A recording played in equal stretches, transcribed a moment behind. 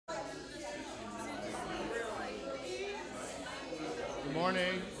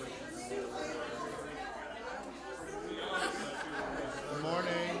Morning. Good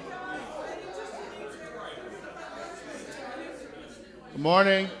morning. Good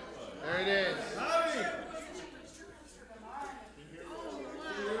morning. There it is.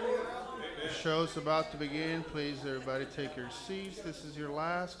 The show's about to begin. Please, everybody, take your seats. This is your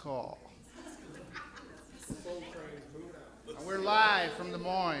last call. And we're live from the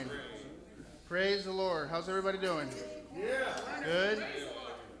Moines. Praise the Lord. How's everybody doing? Yeah. Good?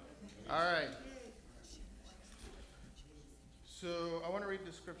 All right. So I want to read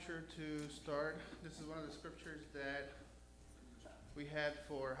the scripture to start. This is one of the scriptures that we had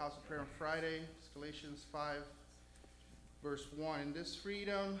for House of Prayer on Friday. It's Galatians 5, verse 1. In this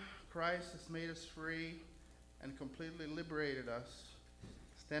freedom, Christ has made us free and completely liberated us.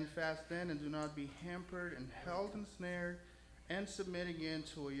 Stand fast then and do not be hampered and held and snared and submit again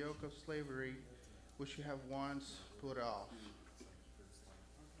to a yoke of slavery which you have once put off.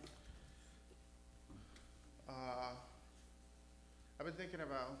 I've been thinking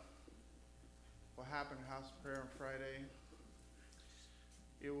about what happened at House of Prayer on Friday.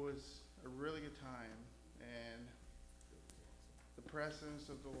 It was a really good time, and the presence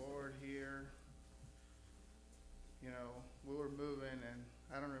of the Lord here, you know, we were moving, and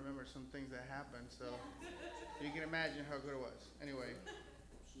I don't remember some things that happened, so you can imagine how good it was. Anyway,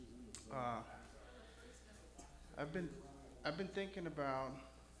 I've been thinking about,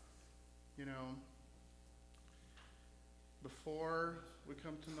 you know, before we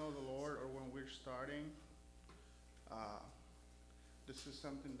come to know the Lord or when we're starting, this is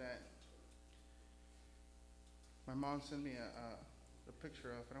something that my mom sent me a picture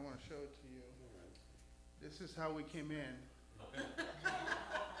of, and I want to show it to you. This is how we came in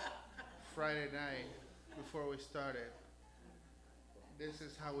Friday night before we started. This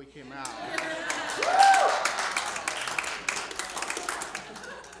is how we came out.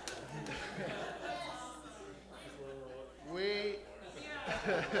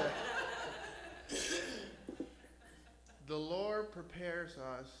 The Lord prepares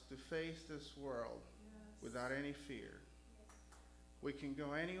us to face this world without any fear. We can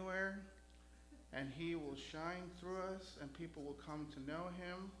go anywhere, and He will shine through us, and people will come to know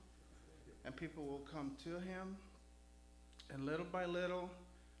Him, and people will come to Him. And little by little,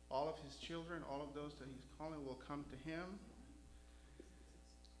 all of His children, all of those that He's calling will come to Him.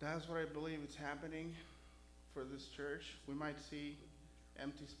 That's what I believe is happening for this church. We might see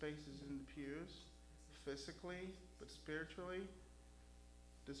empty spaces in the pews physically, but spiritually,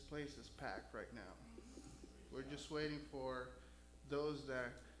 this place is packed right now. We're just waiting for those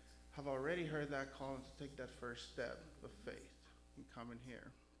that have already heard that call and to take that first step of faith and come in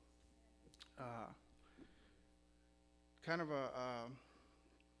here. Kind of a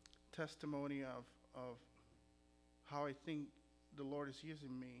testimony of how I think the Lord is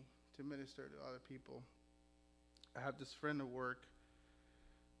using me to minister to other people. I have this friend at work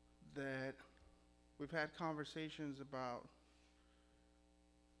that we've had conversations about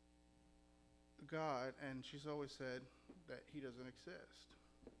God, and she's always said that He doesn't exist.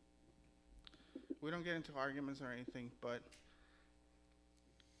 We don't get into arguments or anything, but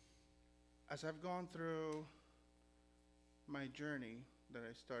as I've gone through my journey that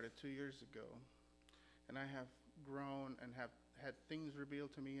I started 2 years ago, and I have grown and have had things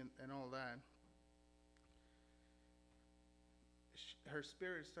revealed to me and all that, her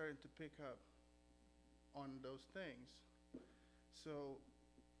spirit started to pick up on those things. So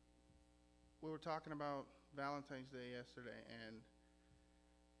we were talking about Valentine's Day yesterday, and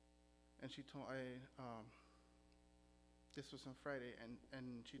she told this was on Friday,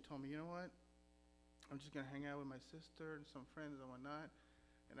 and she told me, you know what? I'm just gonna hang out with my sister and some friends and whatnot,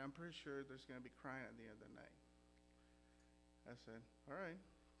 and I'm pretty sure there's gonna be crying at the end of the night. I said, all right.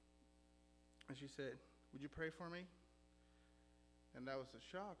 And she said, would you pray for me? And that was a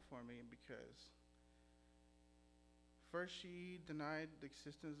shock for me, because first she denied the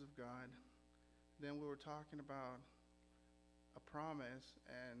existence of God. Then we were talking about a promise,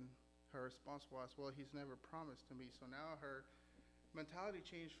 and her response was, well, He's never promised to me. So now her mentality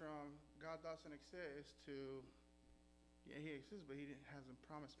changed from God doesn't exist to, yeah, He exists, but He hasn't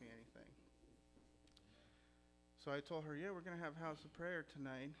promised me anything. So I told her, yeah, we're going to have House of Prayer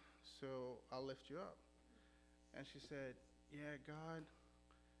tonight, so I'll lift you up. And she said, yeah, God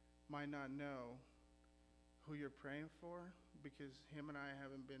might not know who you're praying for, because Him and I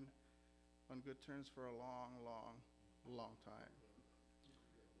haven't been on good terms for a long, long, long time.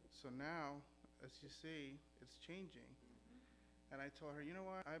 So now, as you see, it's changing. And I told her, you know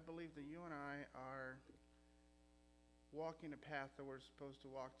what? I believe that you and I are walking a path that we're supposed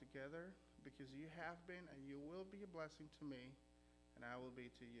to walk together, because you have been and you will be a blessing to me, and I will be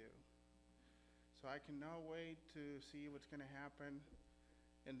to you. So I cannot wait to see what's going to happen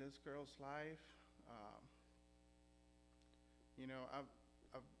in this girl's life. Um,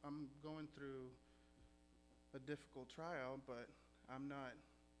 I'm going through a difficult trial, but I'm not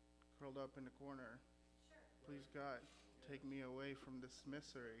curled up in the corner. Please, God, take me away from this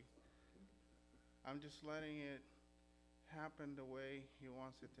misery. I'm just letting it happen the way He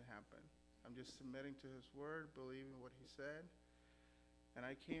wants it to happen. I'm just submitting to His word, believing what He said. And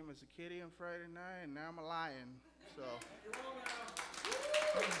I came as a kitty on Friday night, and now I'm a lion. So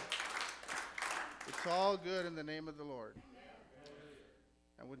it's all good in the name of the Lord.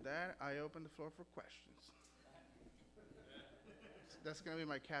 And with that, I open the floor for questions. That's going to be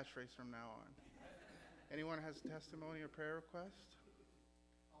my catchphrase from now on. Anyone has a testimony or prayer request?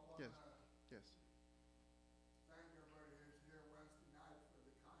 Yes. Yes. Thank everybody who's here Wednesday night for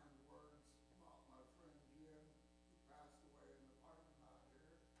the kind words about my friend Jim, who passed away in the parking lot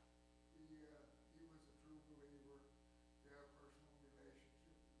here. He was a true believer. He had a personal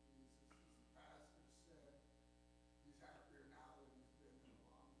relationship with Jesus. As the pastor said, he's happier now than he's been in a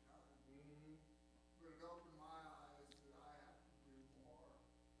long time. Mm-hmm. But it opened my eyes that I have to do more.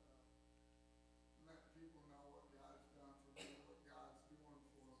 Let people know what God has done for me, what God's doing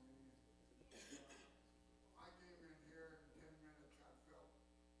for me. I came in here in 10 minutes. I felt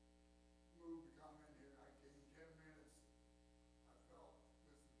moved to come in here. I came 10 minutes. I felt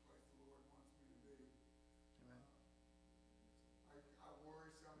this is the place the Lord wants me to be. Amen. I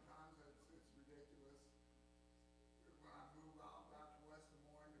worry sometimes that it's ridiculous. When I move out back to West Des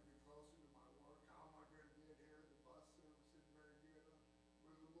Moines to be closer to my work, how am I going to get here? The bus service isn't very good.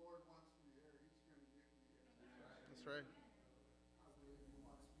 When the Lord wants me here, He's going to get me here. That's right. I believe He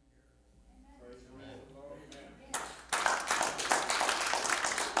wants me here. Praise the Lord.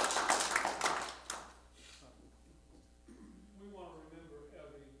 We want to remember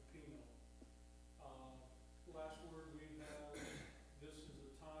Ellie Pino. Last word we had, this is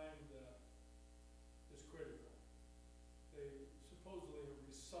a time that is critical. They supposedly have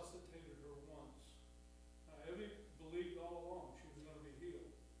resuscitated her once. Ellie believed all along she was going to be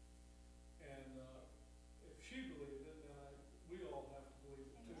healed. And if she believed it, then we all have to believe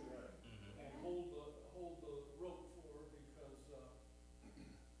it too. Right. And hold the rope for her, because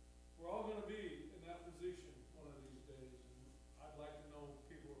we're all going to be in that position one of these days. And I'd like to know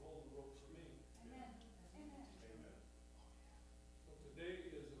people are holding the rope for me. Amen. But today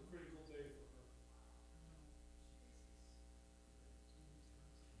is a critical day for her.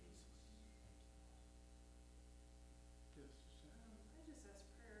 Yes. I just ask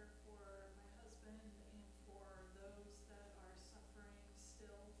prayer for my husband and for those that are suffering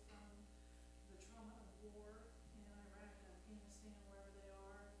still from the trauma of war in Iraq, Afghanistan, wherever they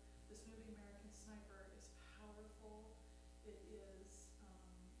are. This movie, American Sniper, is powerful. It has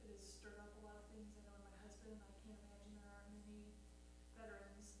stirred up a lot of things I know in my husband. I can't imagine there are many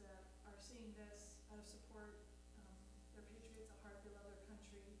veterans that are seeing this out of support. They're patriots at heart, they love their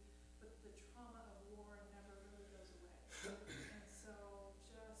country, but the trauma of war never really goes away. And so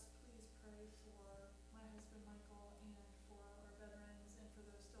just please pray for my husband Michael and for our veterans and for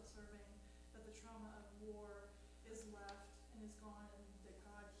those still serving, that the trauma of war is left and is gone, and that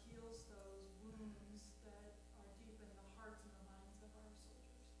God heals those wounds that are deep in the hearts and the minds of our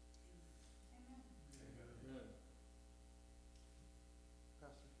soldiers. Amen. Amen.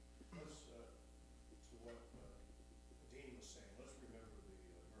 Pastor. Let's, to what Dean was saying, let's remember the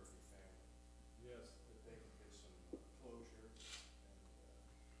Murphy family. Yes. That they can get some closure, and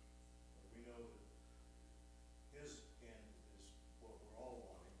we know that his end is what we're all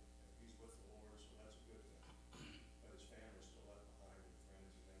wanting, and he's with the Lord, so that's a good thing. But his family's still left behind, and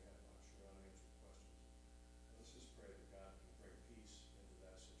friends, and they have, I'm sure, unanswered questions. And let's just pray that God can bring peace into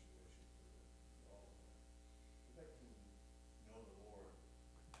that situation for all of them. And they can know the Lord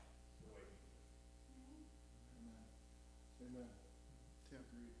the way he did. Amen. Amen. Tim,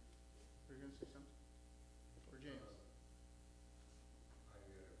 were you going to say something? Or James? I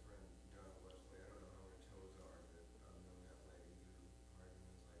got a friend, John Wesley. I don't know how many toes are, but I've known that lady do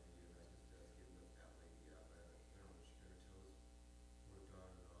arguments like you, and I just get lift that lady up. I don't know if she got her toes worked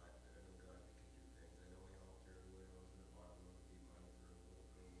on or not, but I know God can do things. I know he helped her when I was in the bottom of the deep money for a little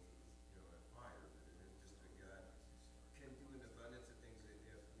girl that was, on fire, but it is just that God can do an abundance of things that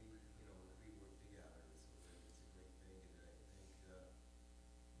if we, if we work together. So that it's a great thing, and I thank God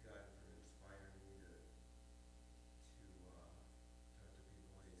for inspiring me to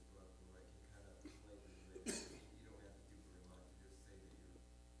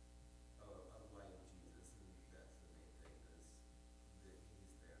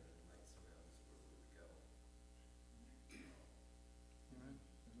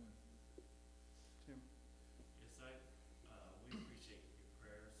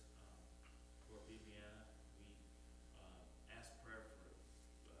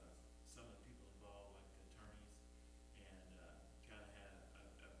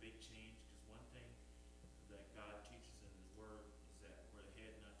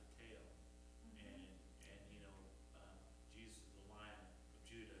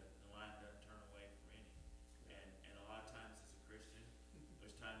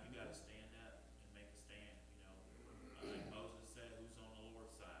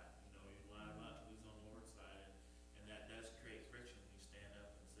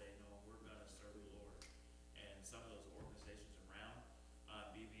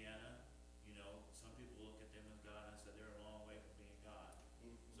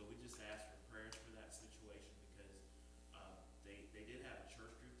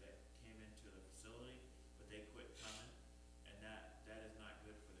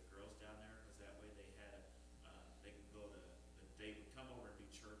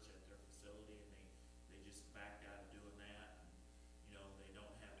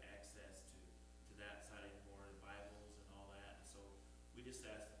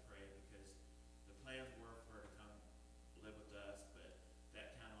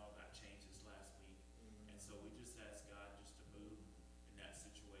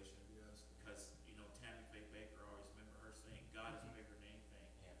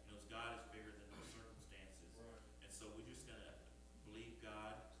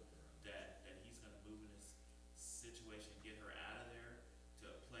situation, get her out of there to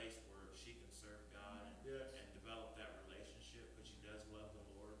a place where she can serve God Yes. and develop that relationship, but she does love the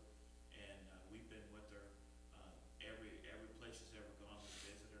Lord. And we've been with her every place she's ever gone.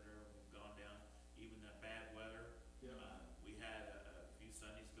 We've visited her. We've gone down, even that bad weather. Yeah. We had a few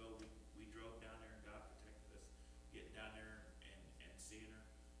Sundays ago. We drove down there, and God protected us getting down there and seeing her.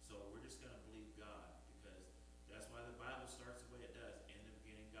 So we're just gonna believe God, because that's why the Bible starts the way it does. In the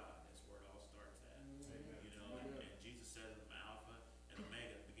beginning, God. That's where it all starts at. Amen. You know, and Jesus says I'm Alpha and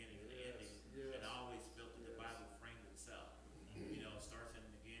Omega, the beginning and the ending. Yes. And I always felt that the Yes. Bible framed itself. You know, it starts in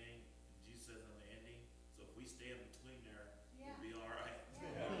the beginning, Jesus says I'm the ending. So if we stay in between there, we'll be all right.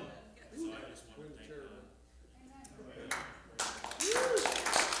 So I just want to thank God.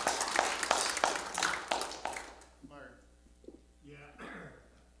 Mark. Yeah,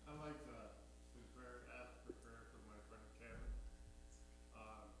 I like to ask for prayer for my friend Kevin.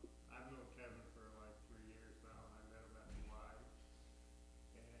 I've known Kevin for like 3 years now. I met him at Moines.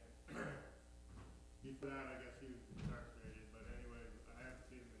 And before that, I guess he was incarcerated. But anyway, I haven't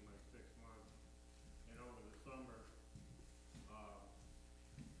seen him in like 6 months. And over the summer,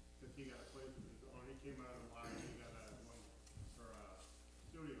 since he got a place of his own, he came out of Moines. He got a one for a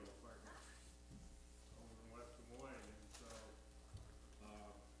studio apartment over in West Des Moines. And so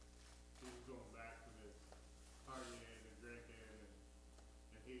he was going back to this partying and drinking, and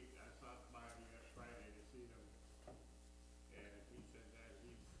I stopped by Friday to see him, and he said that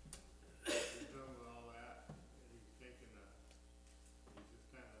he's done with all that, and he's just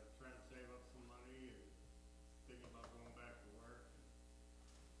kind of trying to save up some money and thinking about going back to work.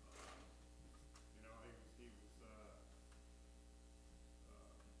 You know, he was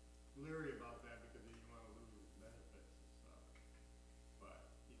leery about that because he didn't want to lose his benefits and stuff. But,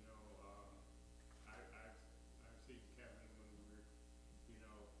 you know, I've seen Kevin when we were, you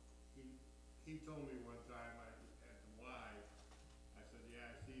know, he told me one time at the Y, I said,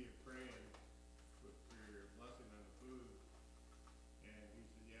 yeah, I see you praying for your blessing on the food. And he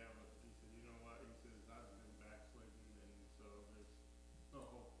said, yeah, but he said, you know what? He says, I've been backsliding, and so there's no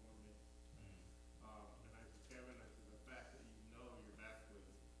hope for me. And I said, Kevin, I said, the fact that you know you're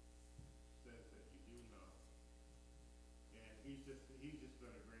backsliding says that you do know. And he's just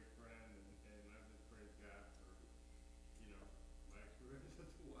been a great friend, and I just praise God for, you know, my experience at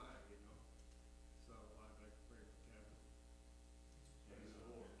the Y, you know. So I'd like to pray for Kevin. And,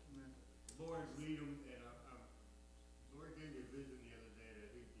 Amen. the Lord lead him, and the Lord gave me a vision the other day that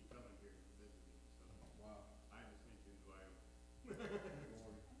he'd be coming here to visit me, so. Wow. I just need to invite him.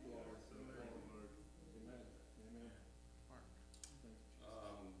 Lord. So, Lord. Amen. Amen. Mark.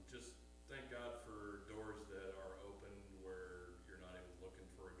 Just thank God for doors that are open where you're not even looking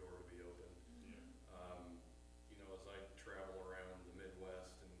for a door to be open. Yeah. You know, as I travel around the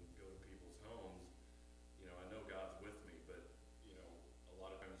Midwest and go to people's homes, you know, I know God's with me, but, you know, a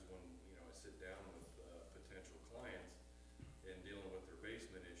lot of times when, you know, I sit down with potential clients and dealing with their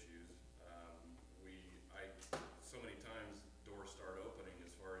basement issues, so many times doors start opening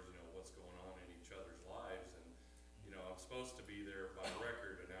as far as, you know, what's going on in each other's lives. And, you know, I'm supposed to be there by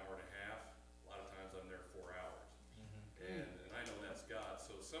record an hour and a half. A lot of times I'm there 4 hours. And I know that's God.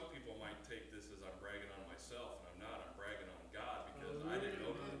 So some people might take this as I'm bragging on myself, and I'm not. I'm bragging on God because I didn't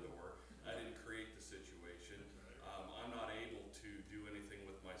open the door. I didn't create the situation. I'm not able to do anything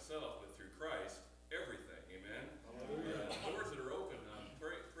with myself, but through Christ, everything. Amen? Doors that are open.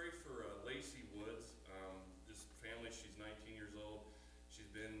 Pray for Lacey Woods. This family, she's 19 years old.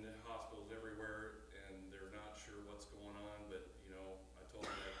 She's been in hospitals everywhere, and they're not sure what's going on. But, you know, I told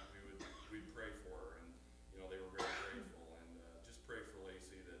them that we'd pray for her, and, you know, they were very grateful. And just pray for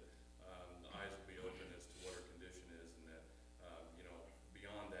Lacey that the eyes will be open as to what her condition is, and that, you know,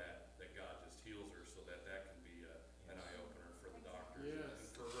 beyond that, that God just heals her so that that can be an eye-opener for the doctors and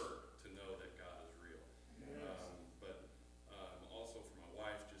for her to know that God is real. But also for my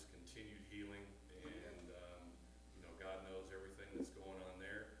wife, just continued healing, and you know, God knows everything that's going on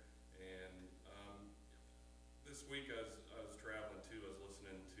there. And this week I was traveling too. I was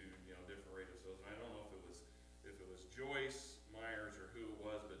listening to, you know, different radio shows, and I don't know if it was Joyce Myers or who it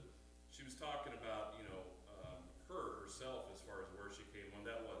was, but she was talking about, you know, herself as far as where she came from.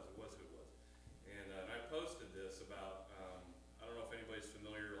 It was who it was. And I posted this about I don't know if anybody's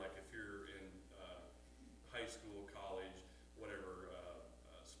familiar, like if you're in high school, college, whatever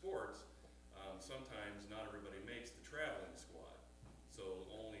sports, sometimes not everybody makes the traveling squad. So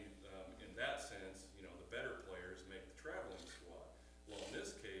only in that sense, you know, the better players make the traveling squad. Well, in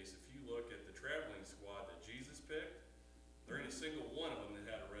this case, if you look at the traveling squad that Jesus picked, there ain't a single one of them that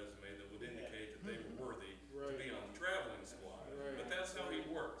had a resume that would indicate that they were worthy to be on the traveling squad.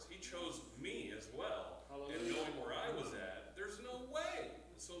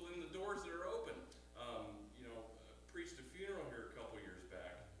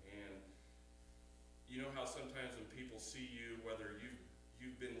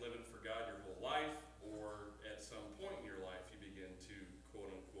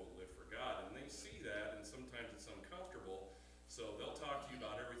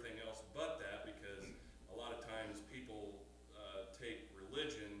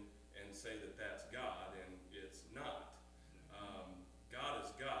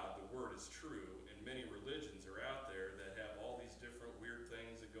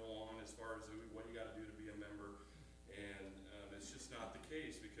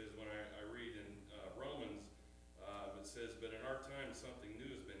 our time something new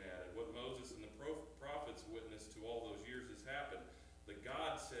has been added. What Moses and the prophets witnessed to all those years has happened. The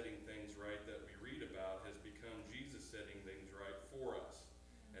God setting things right that we read about has become Jesus setting things right for us.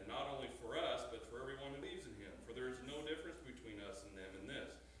 And not only for us, but for everyone who believes in him. For there is no difference between us and them in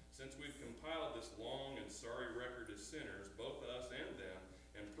this. Since we've compiled this long and sorry record as sinners, both us and them,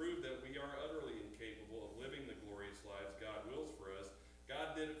 and proved that we are utterly incapable of living the glorious lives God wills for us,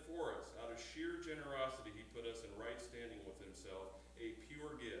 God did it for us. Out of sheer generosity, he put us in right standing with himself, a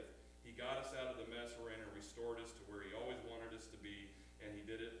pure gift. He got us out of the mess we're in and restored us to where he always wanted us to be, and he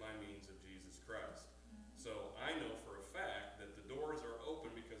did it by means of Jesus Christ. So I know for a fact that the doors are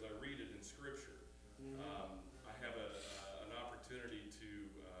open because I read it in Scripture. I have an opportunity to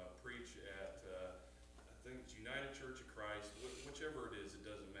preach at, I think it's United Church of Christ, whichever it is, it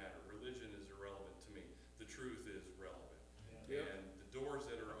doesn't matter. Religion is irrelevant to me. The truth is relevant. Yep. And the doors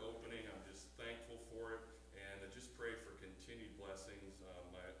that are opening, I'm just thankful for it, and I just pray for continued blessings.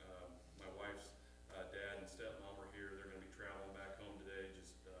 My wife's dad and stepmom are here. They're going to be traveling back home today.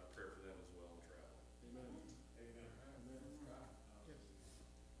 Just pray for them as well in traveling. Amen.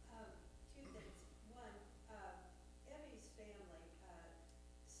 Two things. One, Evie's family,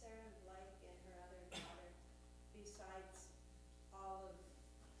 Sarah and Blake and her other daughter, besides all of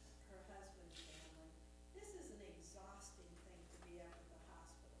her husband's family, this is an exhausting thing to be up at the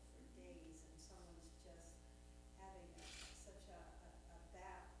hospital for days and someone's just having such a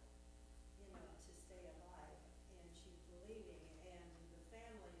battle, you know, to stay alive. And she's believing and the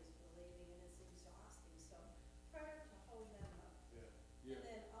family is believing and it's exhausting. So prayer to hold them up. Yeah. And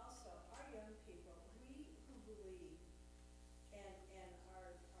then also, our young people, we who believe, and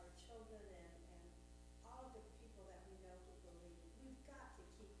our children and all of the people that we know who believe, we've got to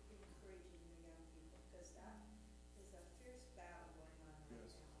keep encouraging the young people, because that is a fierce battle going on right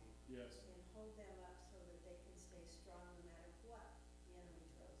Yes. now. Yes. And hold them up so that they can stay strong no matter what the enemy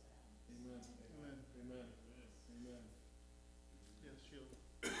throws at them. Amen. Amen. Amen. Amen. Yes, Sheila.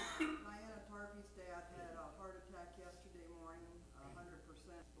 Diana Tarpey's dad had a heart attack yesterday morning, 100%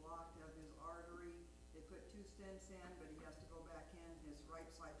 blocked of his artery. They put 2 stents in, but he has to go back in. His right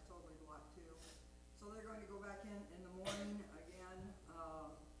side's totally blocked too. So they're going to go back in the morning again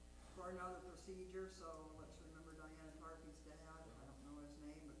for another procedure. So let's remember Diana Tarpey's dad. I don't know his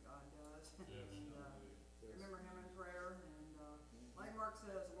name, but God does. And remember him in prayer. And like Mark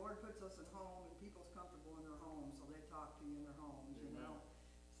says, the Lord puts us at home and people's comfortable in their homes, so they talk to you in their homes, you know.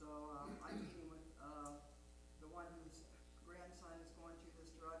 So I'm meeting with the one whose grandson is going through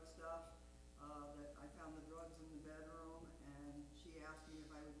this drug stuff, that I found the drugs in the bedroom, and she asked me if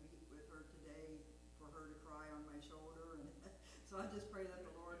I would meet with her today for her to cry on my shoulder. And so I just pray that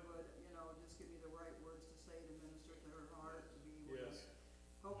the Lord would, you know, just give me the right words to say to minister to her heart, to be able to Yes.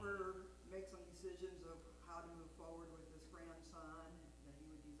 help her make some decisions of how to move forward with this grandson, that he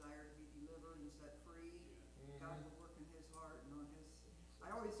would desire to be delivered and set free. God will work in his heart and on his, I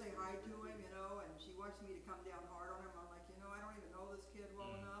always say hi to him, you know, and she wants me to come down hard on him. I'm like, you know, I don't even know this kid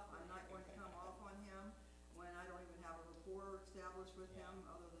well enough. I'm not going to come off on him when I don't even have a rapport established with him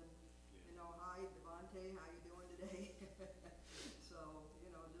other than, you know, hi, Devontae, how you doing today? So, you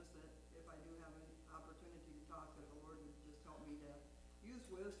know, just that if I do have an opportunity to talk, that the Lord would just help me to use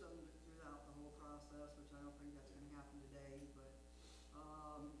wisdom throughout the whole process, which I don't think that's going to happen today. But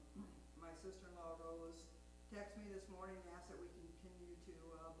my sister-in-law Rose texted me this morning and asked that we continue to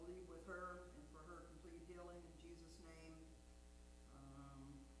believe with her and for her complete healing in Jesus' name.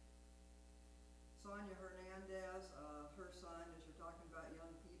 Sonia Hernandez, her son, as you're talking about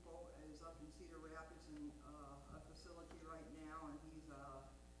young people, is up in Cedar Rapids in a facility right now, and he's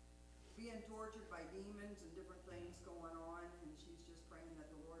being tortured by demons and different things going on, and she's just praying that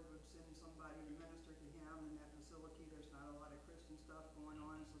the Lord would send somebody to minister to him in that facility. There's not a lot of Christian stuff going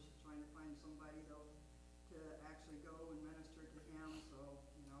on, so she's trying to find somebody to actually go and minister to him. So,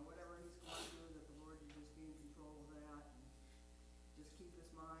 you know, whatever he's going through, that the Lord would just be in control of that, and just keep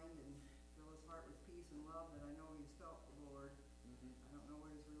his mind and fill his heart with peace and love that I know he's felt the Lord. I don't know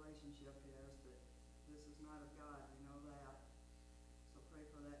what his relationship is, but this is not of God, we know that. So pray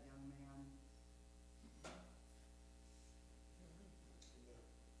for that young man.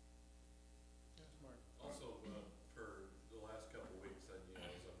 Yes, Mark. Also, for the last couple of weeks, you know,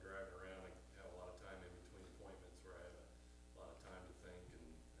 as I'm driving around, I have a lot of time in between appointments where I have a lot of time to think and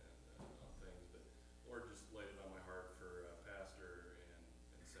on things. But Lord just laid it on my heart for Pastor and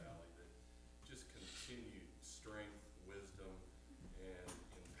Sally that just continued strength, wisdom, and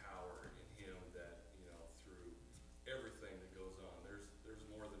power in him. That, you know, through everything that goes on, there's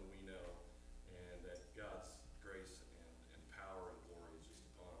more than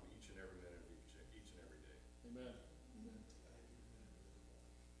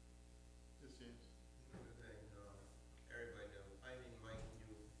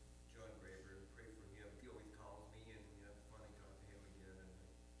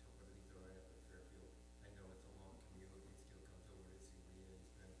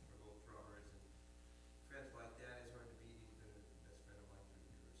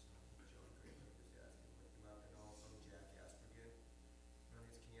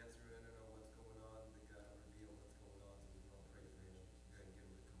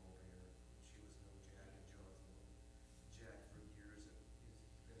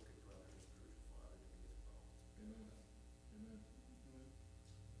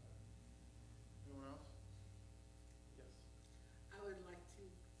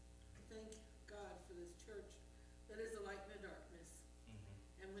that is a light in the darkness.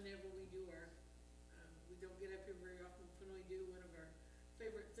 And whenever we do we don't get up here very often, when we do, one of our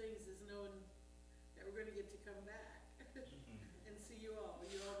favorite things is knowing that we're gonna get to come back and see you all.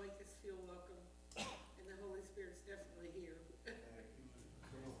 You all make us feel welcome, and the Holy Spirit's definitely here.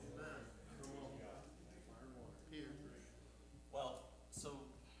 Well, so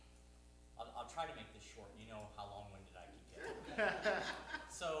I'll try to make this short. You know how long-winded I can get.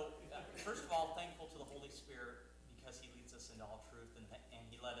 So, first of all, thankful to the Holy Spirit because He leads us into all truth, and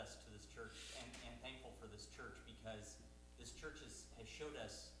He led us to this church, and thankful for this church because this church has showed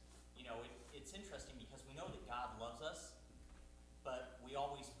us, you know, it's interesting because we know that God loves us, but we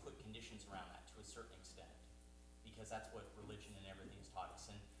always put conditions around that to a certain extent because that's what religion and everything's taught us.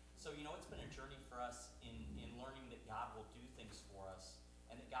 And so, you know, it's been a journey for us in learning that God will do things for us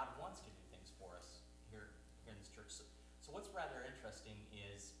and that God wants to do things for us here in this church. So what's rather interesting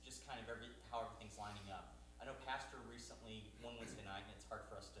is just kind of how everything's lining up. I know Pastor recently, one Wednesday night, and it's hard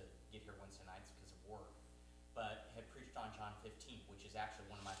for us to get here Wednesday nights because of work, but had preached on John 15, which is actually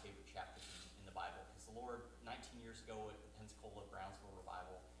one of my favorite chapters in the Bible, because the Lord, 19 years ago at the Pensacola Brownsville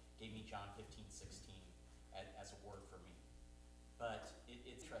Revival, gave me John 15:16 as a word for me. But it's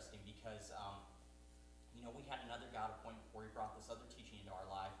interesting because, you know, we had another God appointment where He brought this other teaching into our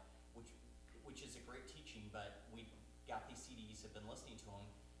life, which is a great teaching, but we got these CDs, have been listening to them,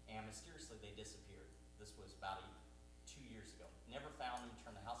 and mysteriously they disappeared. This was about 2 years ago. Never found them,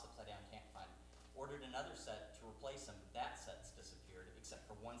 turned the house upside down, can't find them. Ordered another set to replace them, but that set's disappeared, except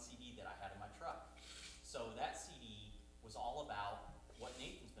for one CD that I had in my truck. So that CD was all about what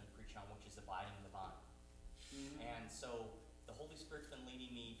Nathan's been preaching on, which is abiding in the vine. And so the Holy Spirit's been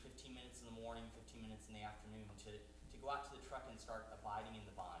leading me 15 minutes in the morning, 15 minutes in the afternoon to go out to the truck and start abiding in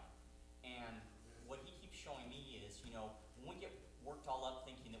the vine. And what He keeps showing me is, you know, when we get worked all up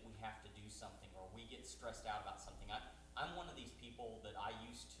thinking that we have to do something or we get stressed out about something, I'm one of these people that I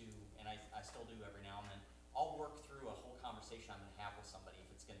used to, and I still do every now and then, I'll work through a whole conversation I'm going to have with somebody if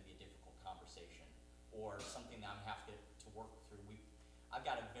it's going to be a difficult conversation or something that I'm going to have to work through. I've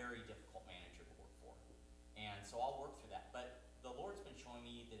got a very difficult manager to work for, and so I'll work through that. But the Lord's been showing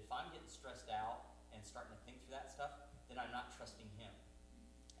me that if I'm getting stressed out and starting to think through that stuff, then I'm not trusting Him.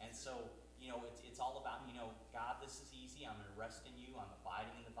 And so, you know, it's all about, you know, God, this is easy. I'm going to rest in You. I'm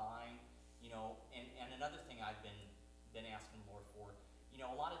abiding in the vine. You know, and another thing I've been asking the Lord for, you know,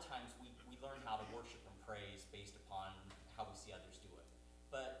 a lot of times we learn how to worship and praise based upon how we see others do it.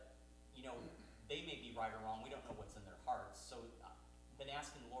 But, you know, they may be right or wrong. We don't know what's in their hearts. So I've been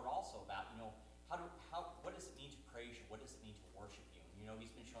asking the Lord also about, you know, what does it mean to praise You? What does it mean to worship You? And, you know,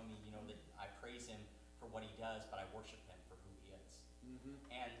 He's been showing me, you know, that I praise Him for what He does, but I worship Him for who He is.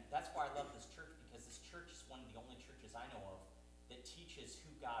 And that's why I love this church, because this church is one of the only churches I know of that teaches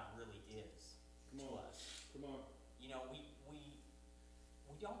who God really is to us. Come on. You know, we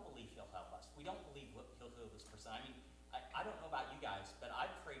don't believe He'll help us. We don't believe He'll heal this person. I mean, I don't know about you guys, but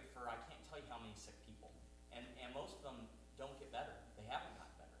I've prayed for, I can't tell you how many sick people. And most of them don't get better. They haven't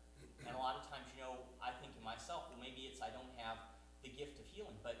gotten better. And a lot of times, you know, I think to myself, well, maybe it's I don't have the gift of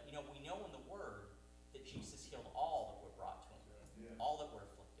healing. But, you know, we know in the Word that Jesus healed all that were brought to Him, all that were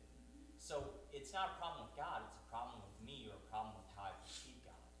afflicted. So it's not a problem with God. It's a problem with me, or a problem with how I perceive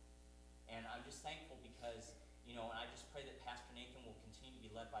God. And I'm just thankful because, you know, and I just pray that Pastor Nathan will continue to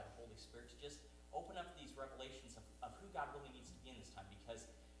be led by the Holy Spirit to just open up these revelations of who God really needs to be in this time. Because,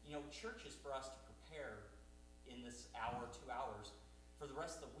 you know, church is for us to prepare in this hour, 2 hours, for the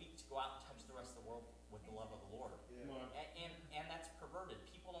rest of the week to go out and touch the rest of the world with the love of the Lord. And that's perverted.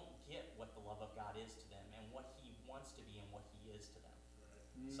 People don't get what the love of God is to them and what He wants to be and what He is to them.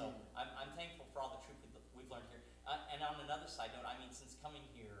 So I'm thankful for all the truth we've learned here. And on another side note, I mean, since coming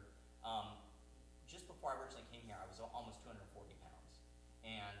here, just before I originally came here, I was almost 240 pounds.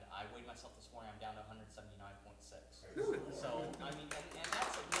 And I weighed myself this morning, I'm down to 179.6. So, I mean, and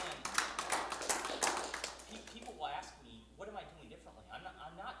that's, again, people will ask me, what am I doing differently? I'm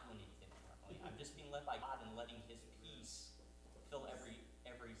not doing anything differently. I'm just being led by God and letting His peace fill every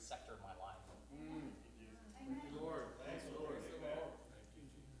sector of my life. Thank you, Lord. Thanks, Lord.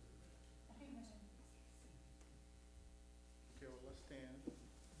 Okay, well, let's stand.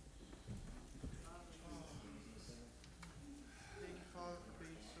 Thank you, Father, for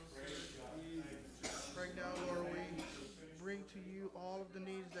being so good. Right now, Lord, we bring to You all of the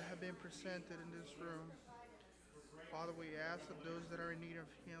needs that have been presented in this room. Father, we ask that those that are in need of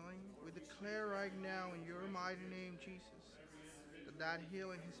healing, we declare right now in Your mighty name, Jesus, that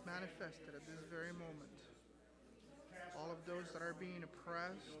healing is manifested at this very moment. All of those that are being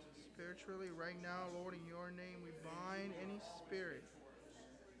oppressed spiritually right now, Lord, in Your name, we bind any spirit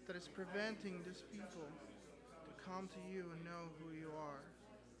that is preventing these people to come to you and know who you are.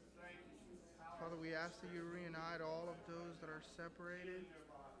 Father, we ask that you reunite all of those that are separated,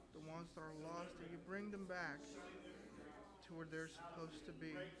 the ones that are lost, that you bring them back to where they're supposed to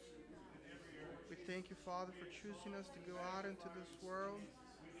be. We thank you, Father, for choosing us to go out into this world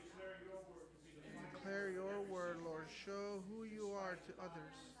and declare your word, Lord. Show who you are to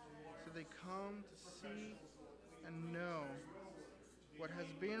others so they come to see and know what has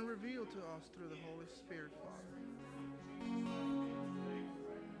been revealed to us through the Holy Spirit, Father.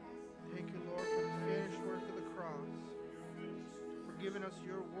 Thank you, Lord, for the finished work of the cross, for giving us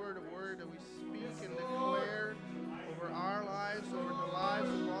your word, a word that we speak and declare over our lives, over the lives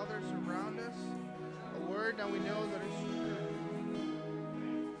of others around us, a word that we know that is true.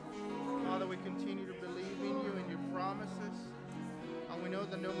 Father, we continue to believe in you and your promises, and we know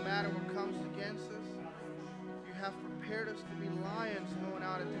that no matter what comes against us, you have prepared us to be lions going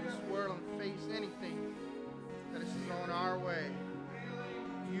out into this world and face anything that is thrown our way.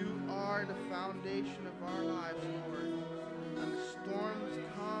 You are the foundation of our lives, Lord. And the storms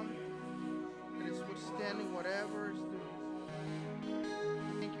come, and it's withstanding whatever is doing.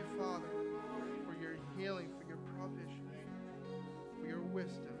 Thank you, Father, for your healing, for your provision, for your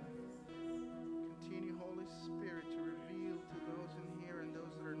wisdom. Continue, Holy Spirit, to reveal to those in here and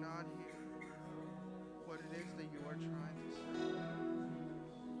those that are not here what it is that you are trying to say.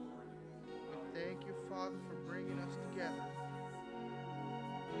 We thank you, Father, for bringing us together.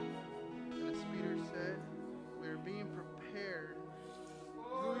 And as Peter said, we are being prepared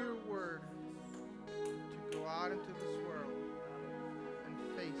through your word to go out into this world and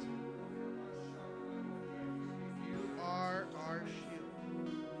face it. You are our shield.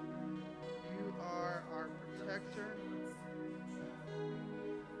 You are our protector.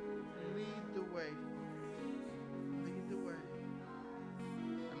 Lead the way, Father. Lead the way,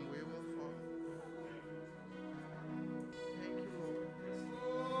 and we will follow. Thank you, Lord.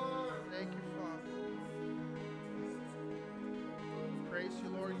 Thank you, Father. Praise you,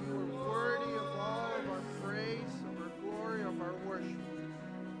 Lord. You are worthy of all of our praise, of our glory, of our worship.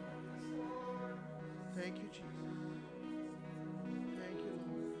 Thank you, Jesus. Thank you,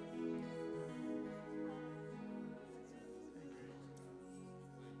 Lord.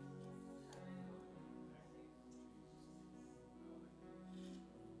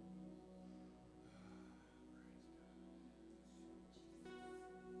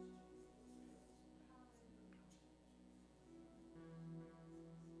 you.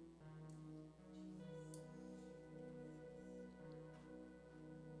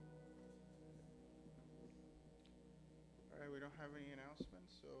 All right, we don't have any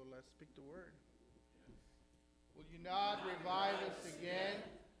announcements, so let's speak the word. Will you not revive us again,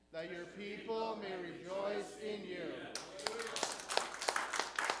 that your people may rejoice in you?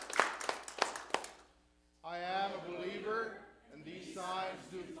 I am a believer, and these signs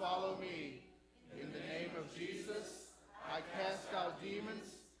do follow me. In the name of Jesus, I cast out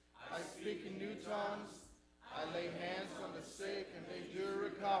demons, I speak in new tongues, I lay hands on the sick, and they do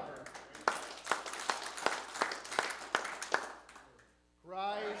recover.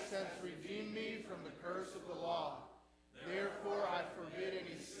 Christ has redeemed me from the curse of the law. Therefore, I forbid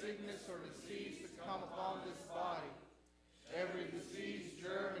any sickness or disease to come upon this body. Every disease,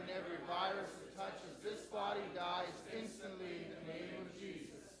 germ, and every virus that touches this body dies instantly in the name of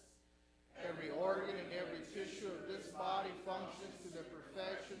Jesus. Every organ and every tissue of this body functions to the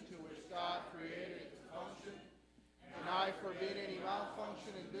perfection to which God created it to function. And I forbid any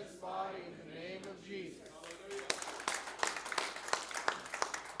malfunction in this body in the name of Jesus.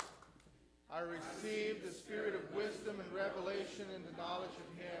 I receive the spirit of wisdom and revelation in the knowledge of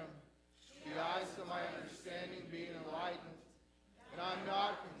him, the eyes of my understanding being enlightened. And I am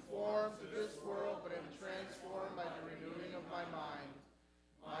not conformed to this world, but am transformed by the renewing of my mind.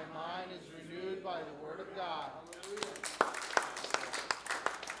 My mind is renewed by the word of God.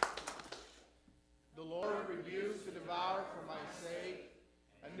 The Lord rebukes the devourer for my sake,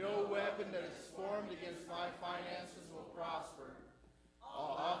 and no weapon that is formed against my finances will prosper.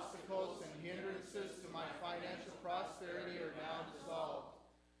 All obstacles and hindrances to my financial prosperity are now dissolved.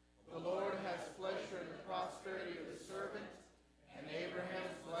 The Lord has pleasure in the prosperity of his servant, and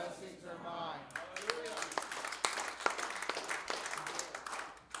Abraham's blessings are mine.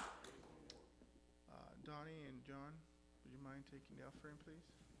 Donnie and John, would you mind taking the offering, please?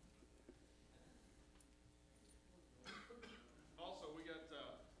 Also, we got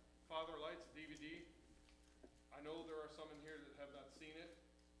Father Lights DVD. I know there are some in here that have not seen it.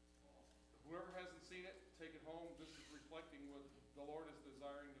 Whoever hasn't seen it, take it home. This is reflecting what the Lord is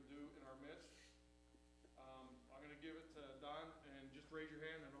desiring to do in our midst. I'm going to give it to Don, and just raise your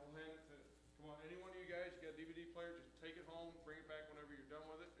hand and I'll hand it to, come on, any one of you guys, you got DVD player, just take it home, bring it back whenever you're done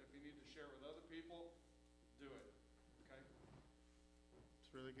with it. If you need to share with other people, do it, okay?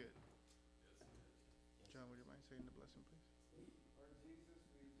 It's really good. John, would you mind saying the blessing, please? Lord Jesus,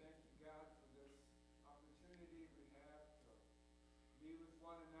 we thank you, God, for this opportunity we have to be with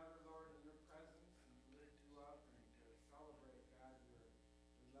one another, Lord, in your presence, and to lift you up and to celebrate, God, your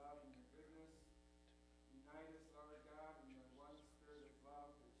love and your goodness. Unite us, Lord God, in the one spirit of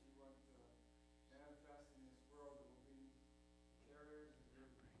love that you want to manifest in this world, that will be carriers of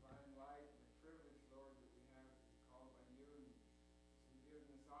your divine light and the privilege, Lord, that we have to be called by you. And as we give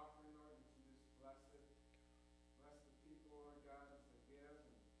this offering, Lord, that you just bless it. Bless the people, Lord God, as they give.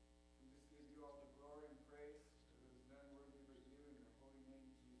 And we just give you all the glory and praise. There is none worthy but you, in your holy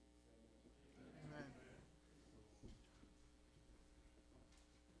name, Jesus. Amen. Amen.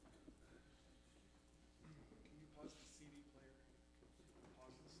 Can you pause the CD player?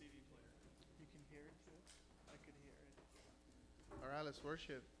 Pause the CD player. You can hear it too? I could hear it. All right, let's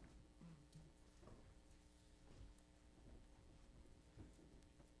worship.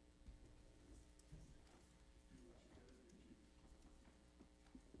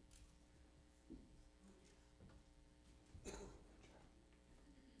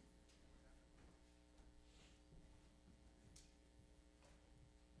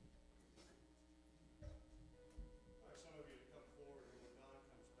 All right, some of you come forward, and when Don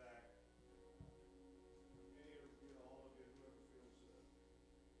comes back, any of you, all of you, whoever feels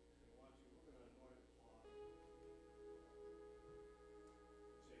they want to, we're going to anoint a cloth.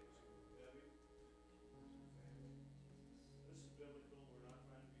 Take to Debbie, family. This is biblical. We're not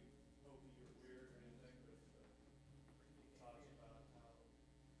trying to be hokey or weird or anything, but it talks about how the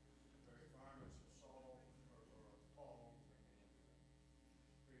very garments of Saul, or Paul,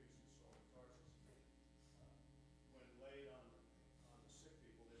 previously Saul of Tarsus, when laid on the sick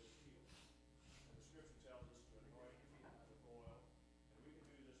people, they were healed. And the scripture tells us to anoint with oil, and we can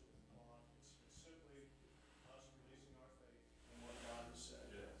do this with cloth. It's simply us releasing our faith in what God has said.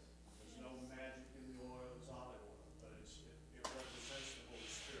 Yes. There's no magic in the oil, it's olive oil, but it represents the Holy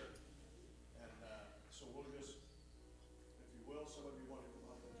Spirit. And so we'll just, if you will, some of you want to come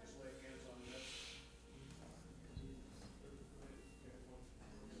up and just lay hands on this. And if you can't reach the cloth,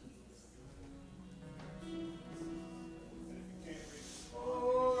 you can lay your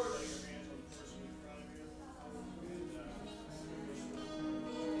hands on the person in front of you, and just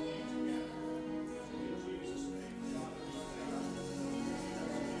believe together. In Jesus' name, God, we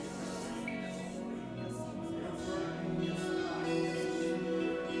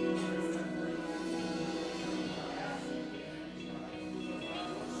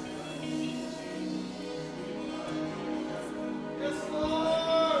Yes,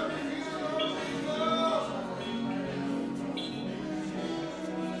 Lord! Yes, Lord!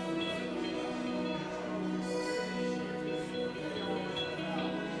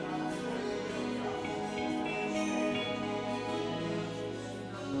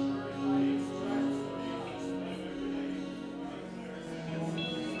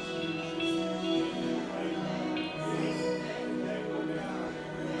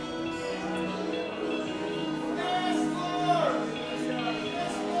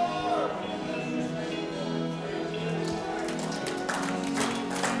 Yes, Lord!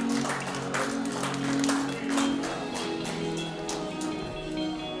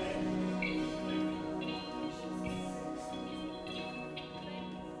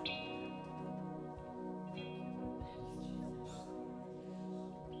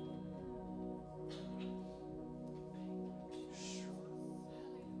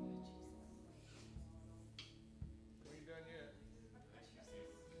 We ain't done yet.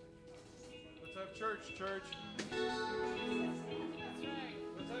 Let's have church, church. That's right.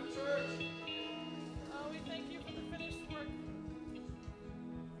 Let's have church. Oh, we thank you for the finished work.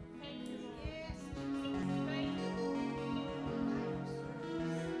 Thank you, Lord. Yes. Thank you.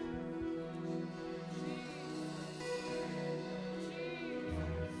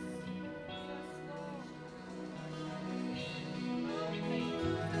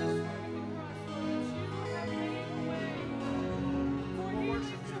 We'll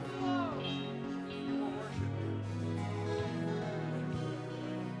worship you. We will worship you.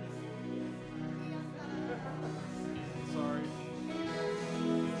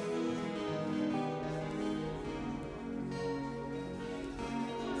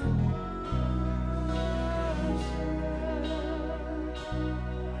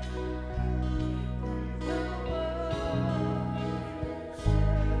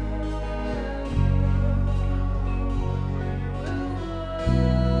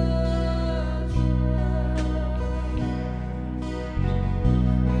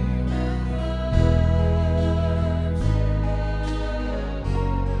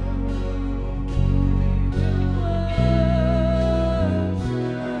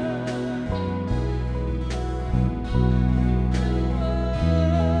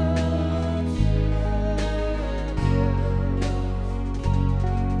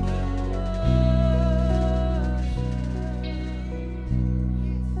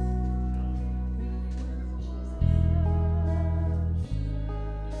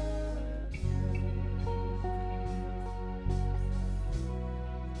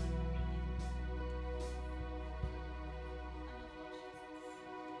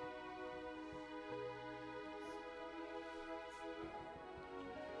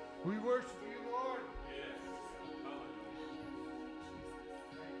 We worship you, Lord. Yes. Hallelujah.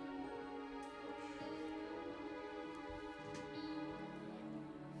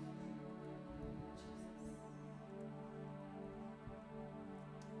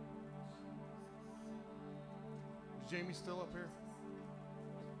 Is Jamie still up here?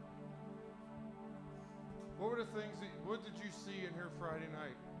 What were the things what did you see in here Friday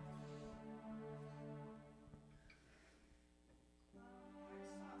night?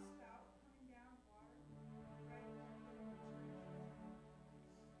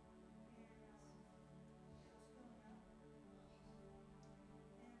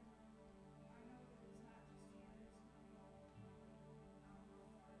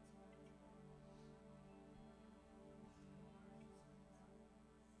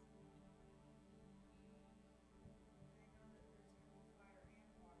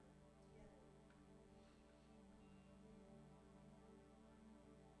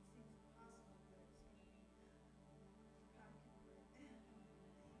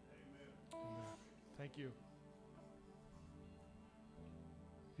 Thank you.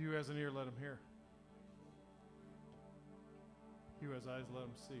 He who has an ear, let him hear. He who has eyes, let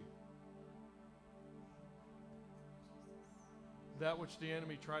him see. That which the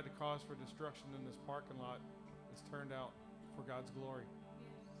enemy tried to cause for destruction in this parking lot has turned out for God's glory.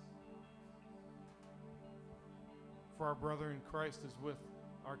 For our brother in Christ is with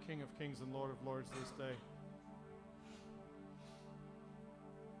our King of Kings and Lord of Lords this day.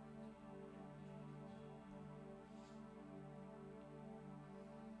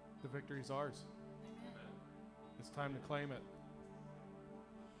 The victory is ours. It's time to claim it.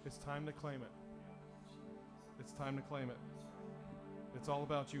 It's time to claim it. It's time to claim it. It's all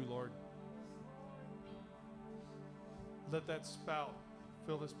about you, Lord. Let that spout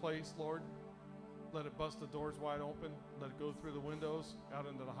fill this place, Lord. Let it bust the doors wide open. Let it go through the windows, out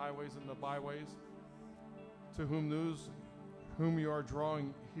into the highways and the byways. To whom you are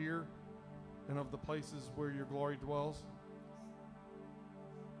drawing here and of the places where your glory dwells.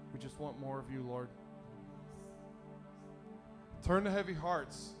 We just want more of you, Lord. Turn the heavy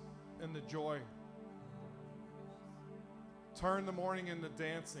hearts into joy. Turn the mourning into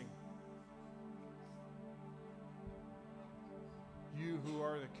dancing. You who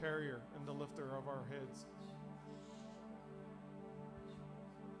are the carrier and the lifter of our heads.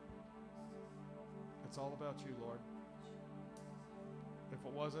 It's all about you, Lord. If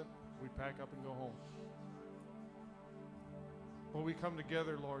it wasn't, we'd pack up and go home. When we come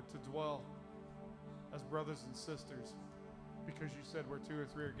together, Lord, to dwell as brothers and sisters, because you said where two or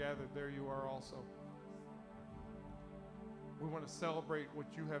three are gathered, there you are also. We want to celebrate what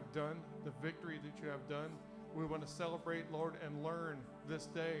you have done, the victory that you have done. We want to celebrate, Lord, and learn this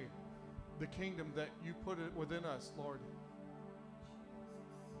day the kingdom that you put it within us, Lord.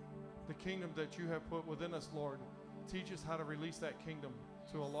 The kingdom that you have put within us, Lord. Teach us how to release that kingdom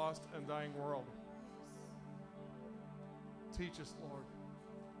to a lost and dying world. Teach us, Lord.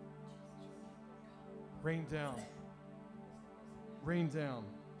 Rain down. Rain down.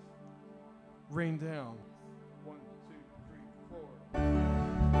 Rain down. 1, 2, 3, 4.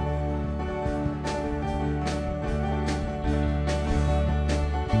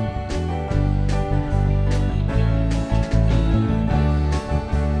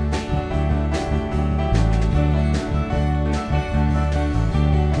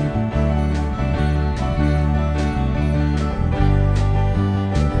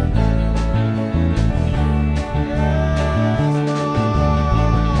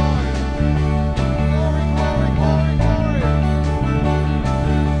 Glory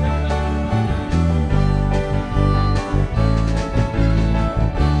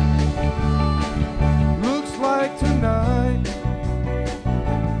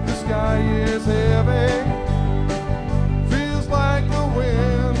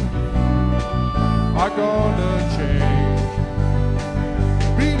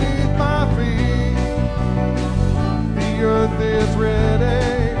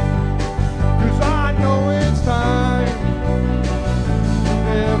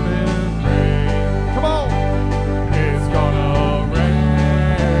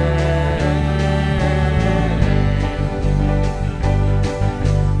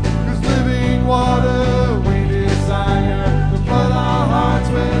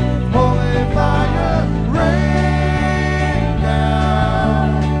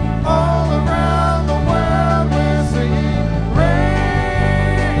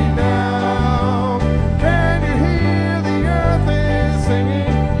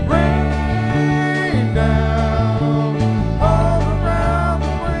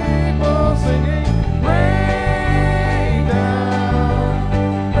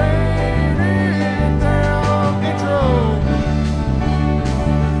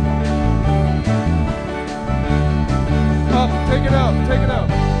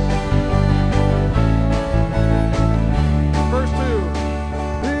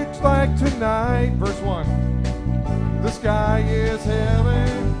night, verse 1. The sky is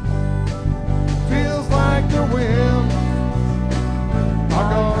heaven, feels like the wind are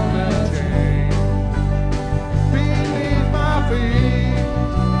gonna change beneath my feet.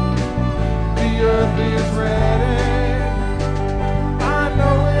 The earth is ready, I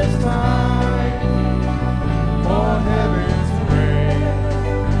know it's time for heaven to rain.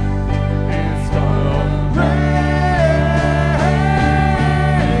 It's gonna rain.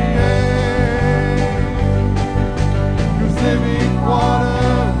 'Cause living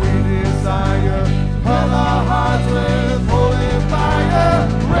water we desire, fill our hearts with holy fire.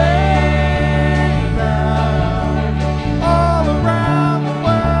 Rain down all around the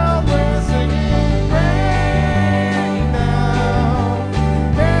world, we're singing. Rain down,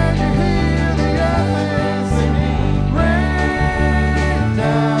 can you hear the earth is singing? Rain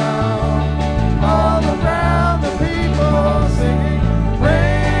down all around the people singing.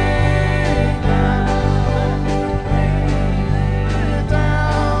 Rain down, rain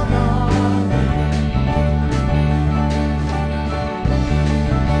down on me.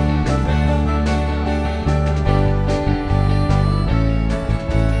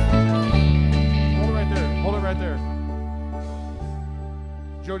 Hold it right there. Hold it right there.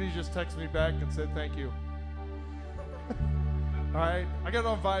 Jody just texted me back and said thank you. All right, I got it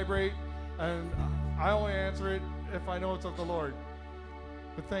on vibrate, and I only answer it if I know it's of the Lord.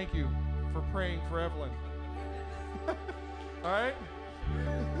 But thank you for praying for Evelyn. All right?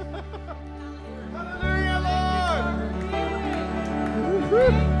 Hallelujah, Lord!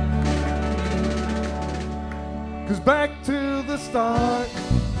 'Cause back to the start,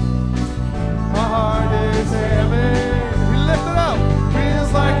 my heart is heavy. We lift it up.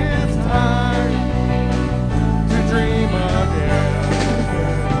 Feels like it's time to dream again.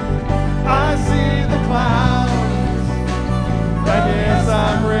 I see the clouds, and yes,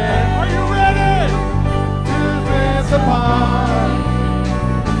 I'm ready. Are you ready to dance upon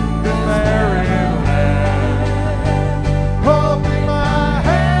this merry land? Holding my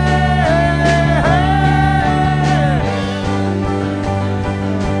hand,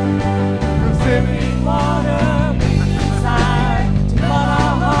 'cause living water we desire to flood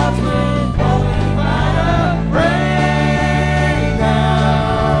our hearts with holy fire. Rain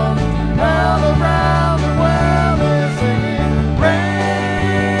down all around the world, we're singing.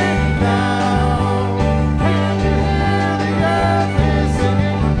 Rain down, can you hear the earth is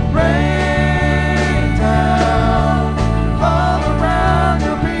singing? Rain down all around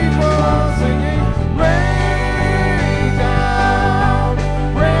your people singing. Rain down,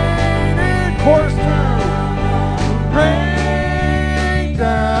 rain in chorus 2. Rain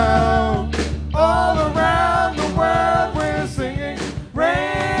down all around the world, we're singing.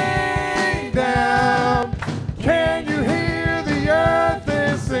 Rain down, can you hear the earth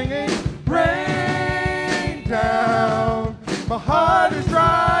is singing? Rain down, my heart is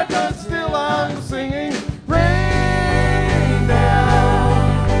dry, but still I'm singing. Rain down,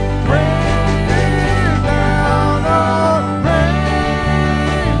 rain down, oh,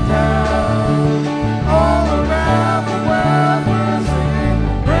 rain down all around the world, we're singing.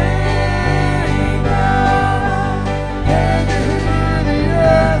 Rain down, can you hear the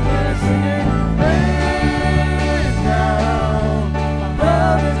earth is singing? Rain down, my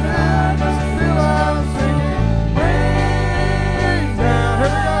heart is dry, but still I'm singing. Rain down,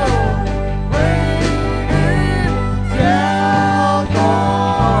 here we go. Rain down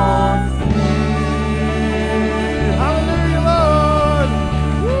on me. Hallelujah, Lord.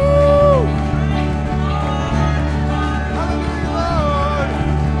 Woo! Hallelujah, Lord.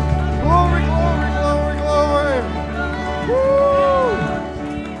 Glory, glory, glory, glory. Woo!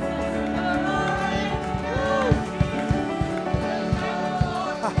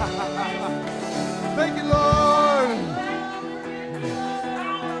 Thank you, Lord.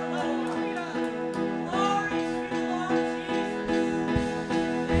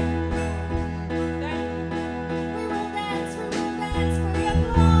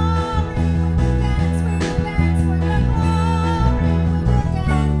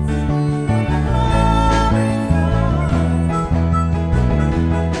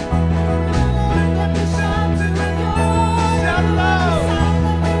 Shout it out.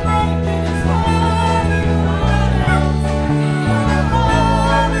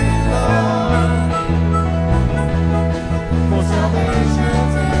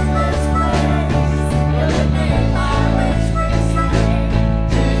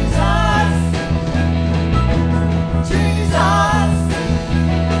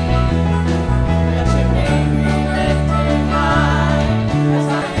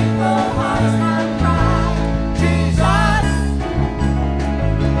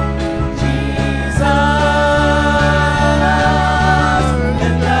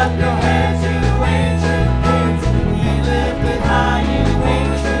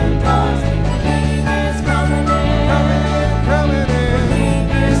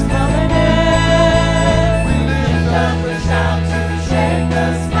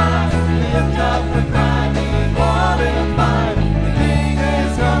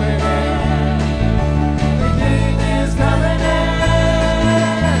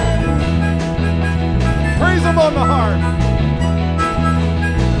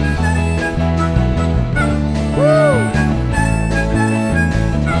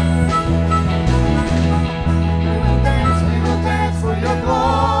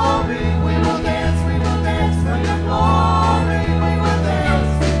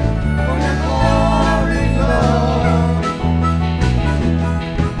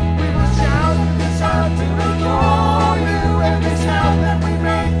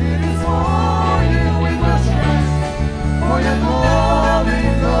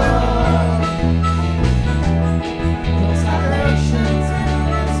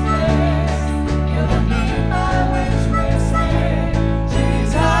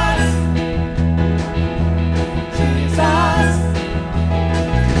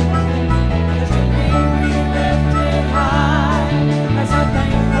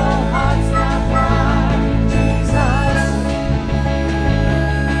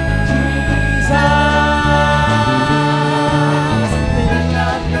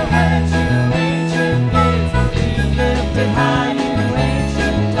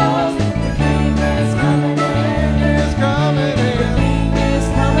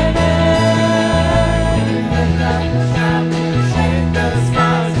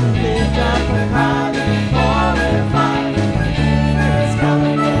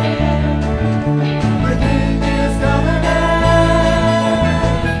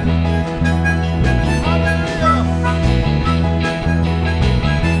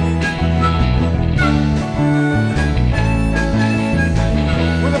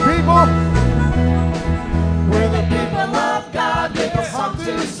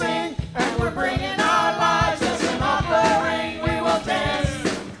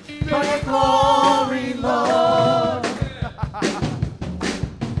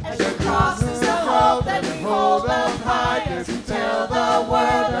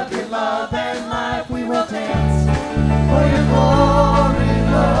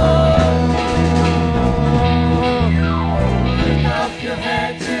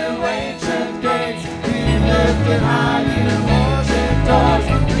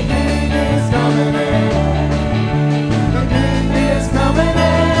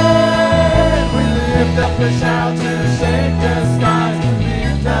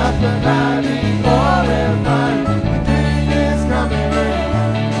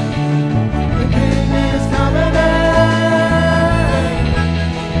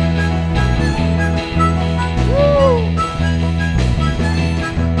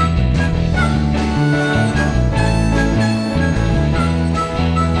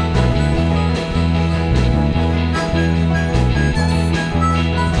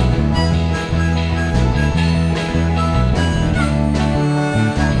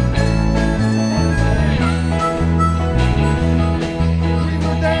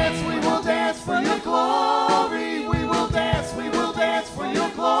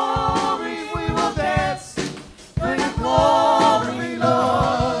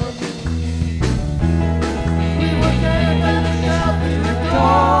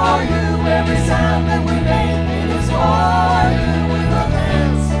 every sound that we make, it is for you. We will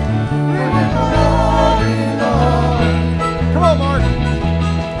dance. We will glory, Lord. Come on, Mark.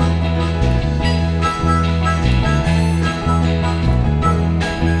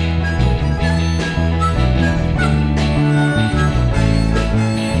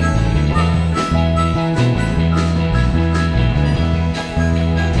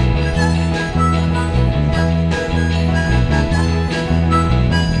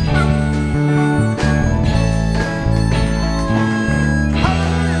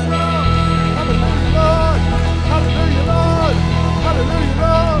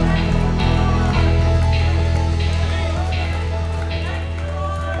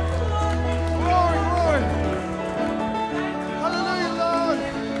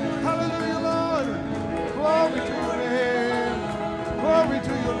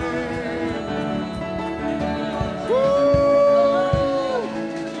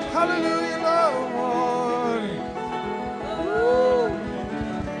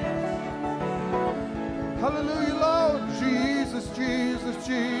 Hallelujah, Lord. Jesus, Jesus,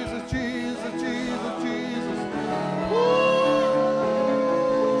 Jesus, Jesus, Jesus, Jesus. Woo!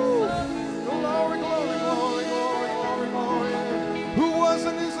 Glory, glory, glory, glory, glory, glory. Who was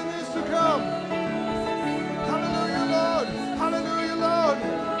and is to come. Hallelujah, Lord. Hallelujah, Lord.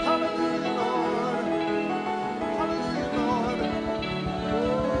 Hallelujah, Lord. Hallelujah, Lord.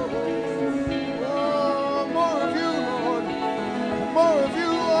 Oh, more of you, Lord. More of you,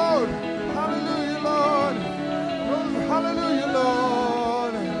 Lord. Hallelujah, Lord. Hallelujah,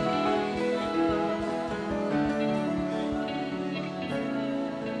 Lord.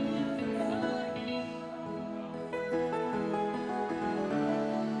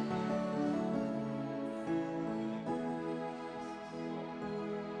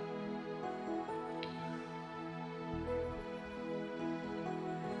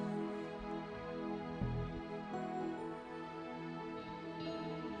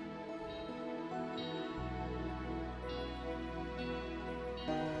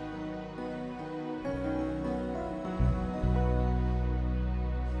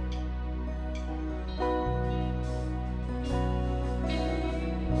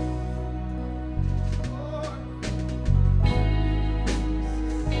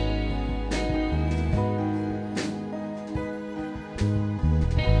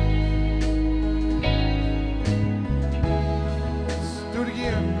 Do it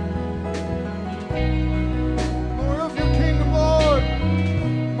again. More of your kingdom, Lord.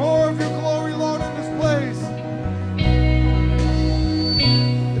 More of your glory, Lord, in this place.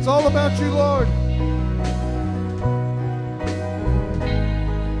 It's all about you, Lord.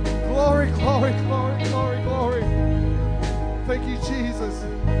 Glory, glory, glory, glory, glory. Thank you, Jesus.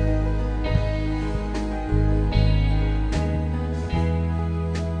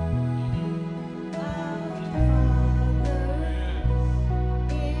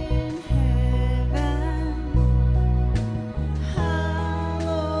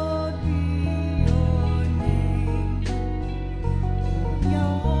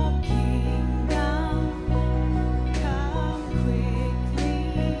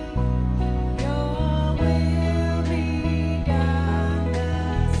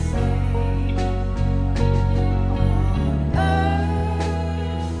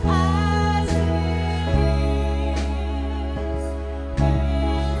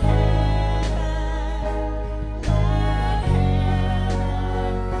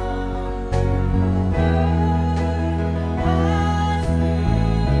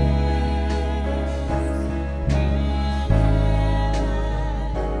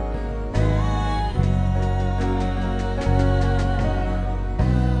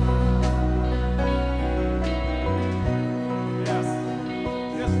 Yes.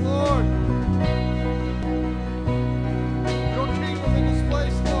 Yes, Lord. Your kingdom in this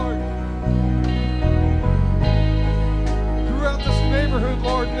place, Lord. Throughout this neighborhood,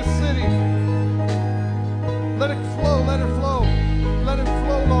 Lord, in this city. Let it flow, let it flow. Let it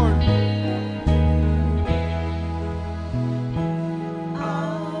flow, Lord.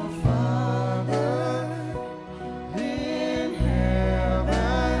 Our Father in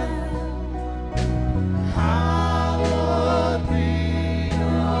heaven, hallowed be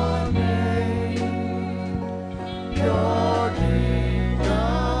your name.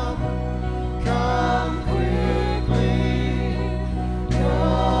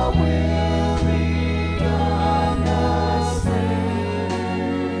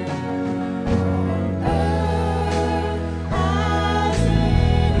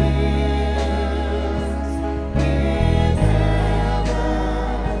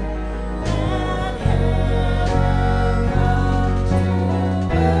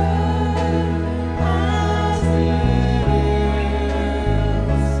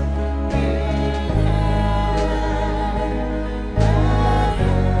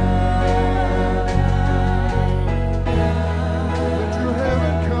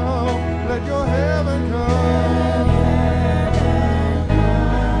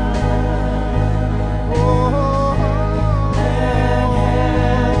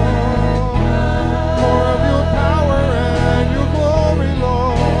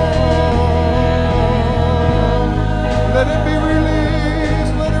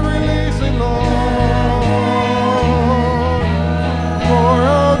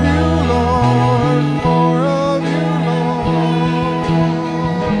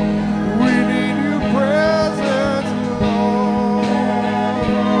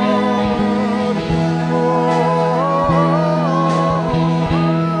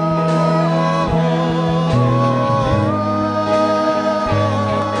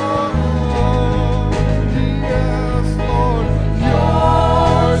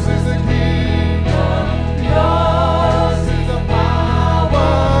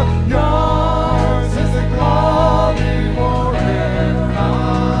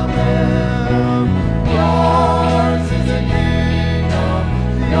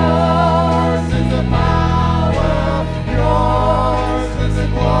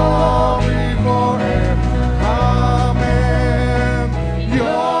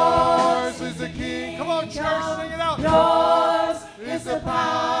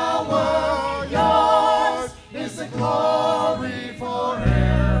 glory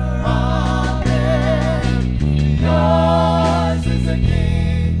forever. Amen. Yours is the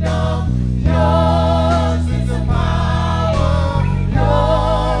kingdom, yours is the power,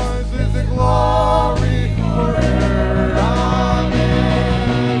 yours is the glory forever. Amen.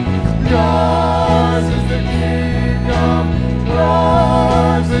 Yours is the kingdom,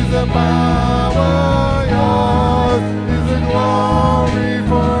 yours is the power, yours is the glory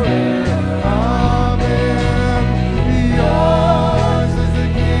forever. Amen. Yours is the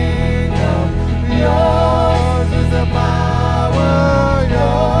kingdom, yours is the power,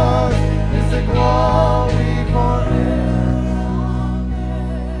 yours is the glory forever.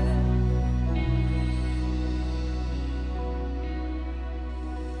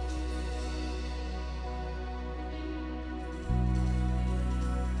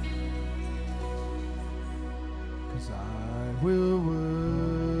 Cause I will worship,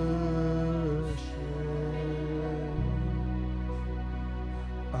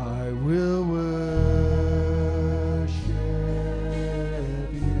 I will worship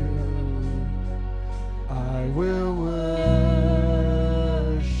you, I will worship,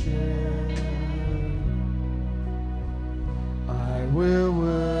 I will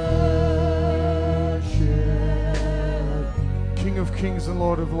worship, King of Kings and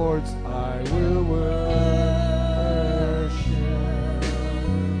Lord of Lords, I will worship.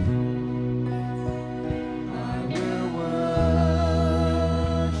 I will worship you.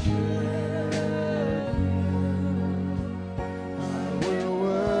 I will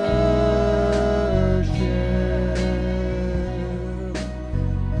worship.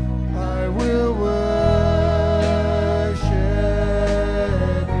 I will worship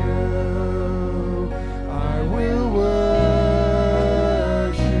you. I will worship.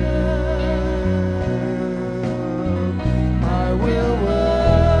 I will worship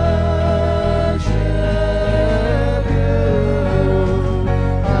you. I will worship.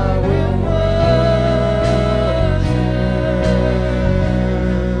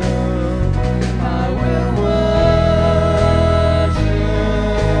 I will worship you. I will worship.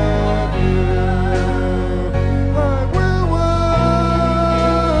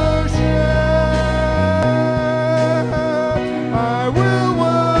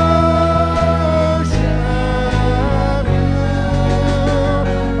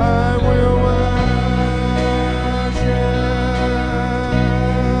 I will worship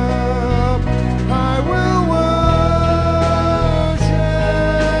you. I will worship.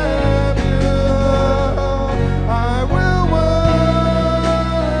 I will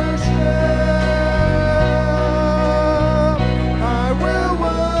worship you. I will worship. I will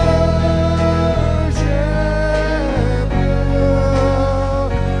worship you.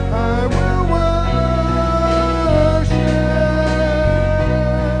 I will worship.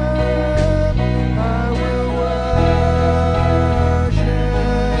 I will worship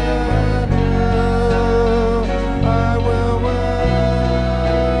you. I will worship.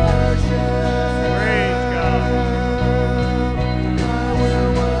 Praise God. I will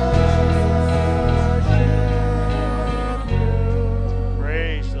worship.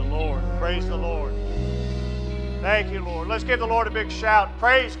 Praise the Lord. Praise the Lord. Thank you, Lord. Let's give the Lord a big shout.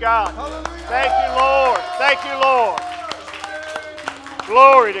 Praise God. Thank you, Lord. Thank you, Lord.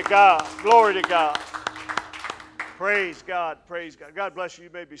 Glory to God. Glory to God. Praise God. Praise God. God bless you. You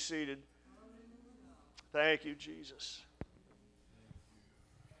may be seated. Thank you, Jesus.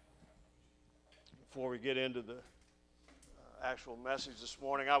 Before we get into the actual message this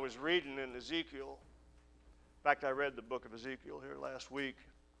morning, I was reading in Ezekiel. In fact, I read the book of Ezekiel here last week.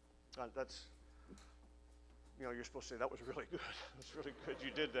 That's, you know, you're supposed to say, that was really good. That's really good.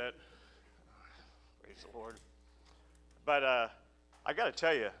 You did that. Praise the Lord. But I got to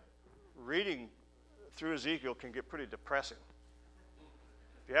tell you, reading through Ezekiel can get pretty depressing.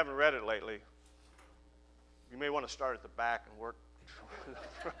 If you haven't read it lately, you may want to start at the back and work.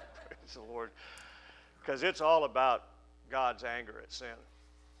 Praise the Lord. Because it's all about God's anger at sin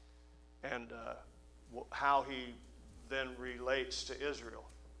and how he then relates to Israel.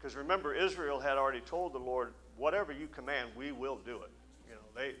 Because remember, Israel had already told the Lord, whatever you command, we will do it. You know,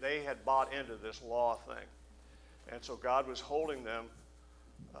 they had bought into this law thing. And so God was holding them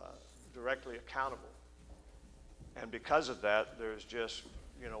directly accountable. And because of that, there's just,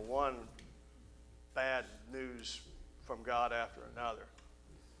 you know, one bad news from God after another.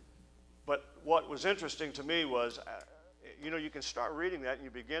 But what was interesting to me was, you know, you can start reading that and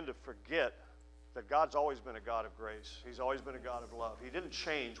you begin to forget that God's always been a God of grace. He's always been a God of love. He didn't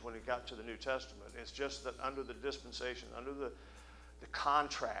change when he got to the New Testament. It's just that under the dispensation, under the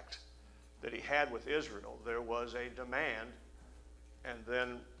contract that he had with Israel, there was a demand, and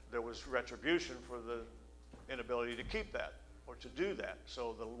then there was retribution for the inability to keep that or to do that.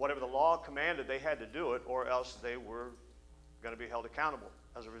 So whatever the law commanded, they had to do it, or else they were going to be held accountable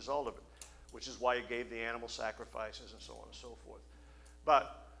as a result of it, which is why he gave the animal sacrifices and so on and so forth.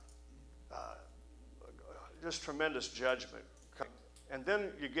 But just tremendous judgment. And then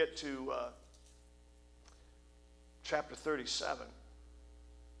you get to chapter 37,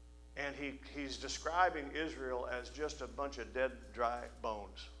 and he's describing Israel as just a bunch of dead, dry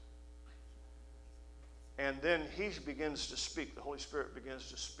bones. And then he begins to speak. The Holy Spirit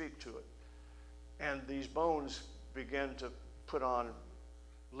begins to speak to it. And these bones begin to put on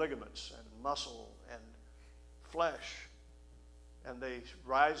ligaments and muscle and flesh. And they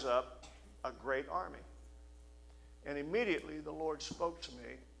rise up a great army. And immediately the Lord spoke to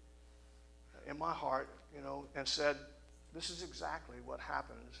me in my heart, and said, this is exactly what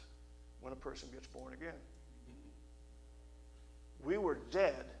happens when a person gets born again. We were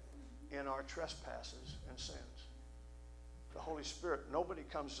dead in our trespasses and sins. The Holy Spirit, nobody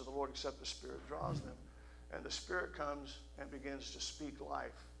comes to the Lord except the Spirit draws them. And the Spirit comes and begins to speak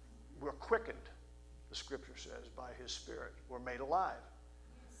life. We're quickened, the Scripture says, by His Spirit. We're made alive.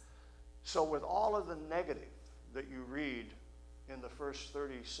 So with all of the negative that you read in the first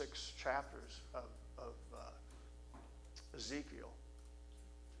 36 chapters of Ezekiel,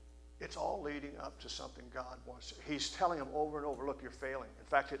 it's all leading up to something God wants. He's telling them over and over, look, you're failing. In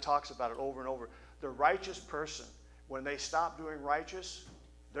fact, it talks about it over and over. The righteous person, when they stop doing righteous,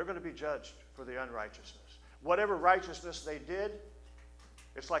 they're going to be judged for the unrighteousness. Whatever righteousness they did,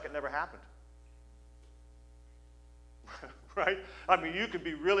 it's like it never happened. Right? I mean, you can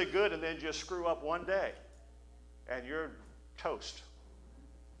be really good and then just screw up one day, and you're toast.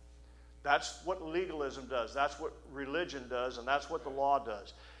 That's what legalism does. That's what religion does, and that's what the law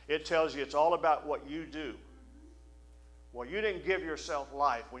does. It tells you it's all about what you do. Well, you didn't give yourself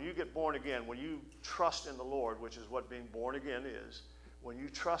life. When you get born again, when you trust in the Lord, which is what being born again is, when you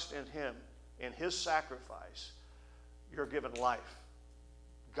trust in Him, in His sacrifice, you're given life.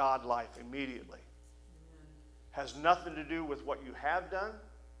 God life immediately. Has nothing to do with what you have done.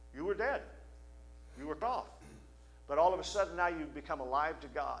 You were dead. You were off. But all of a sudden now you've become alive to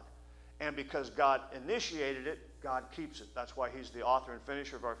God. And because God initiated it, God keeps it. That's why He's the author and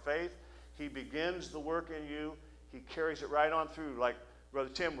finisher of our faith. He begins the work in you. He carries it right on through, like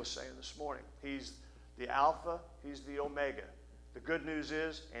Brother Tim was saying this morning. He's the Alpha. He's the Omega. The good news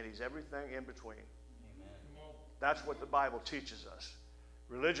is, and He's everything in between. Amen. That's what the Bible teaches us.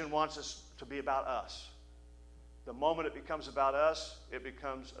 Religion wants us to be about us. The moment it becomes about us, it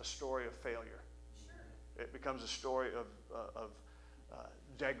becomes a story of failure. Sure. It becomes a story of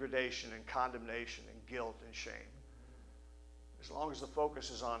degradation and condemnation and guilt and shame. As long as the focus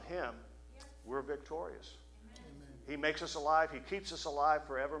is on Him, we're victorious. Amen. He makes us alive. He keeps us alive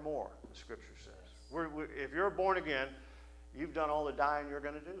forevermore, the Scripture says. If you're born again, you've done all the dying you're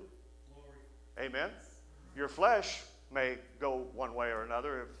going to do. Glory. Amen? Your flesh may go one way or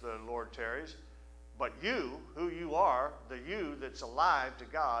another if the Lord tarries. But you, who you are, the you that's alive to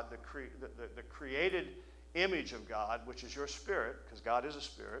God, the created image of God, which is your spirit, because God is a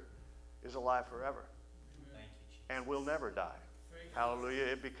spirit, is alive forever. Thank you, Jesus. And will never die. Hallelujah.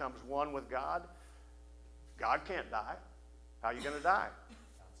 It becomes one with God. God can't die. How are you going to die?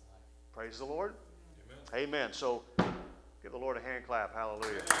 Praise the Lord. Amen. Amen. So give the Lord a hand clap.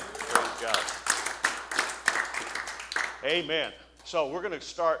 Hallelujah. Praise God. Amen. So we're going to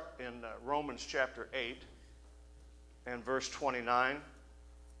start in Romans chapter 8 and verse 29.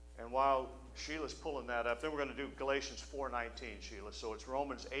 And while Sheila's pulling that up, then we're going to do Galatians 4:19, Sheila. So it's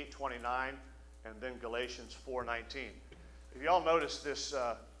Romans 8:29 and then Galatians 4:19. If y'all notice this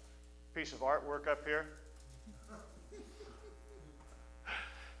piece of artwork up here,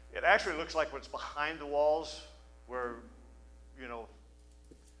 it actually looks like what's behind the walls where,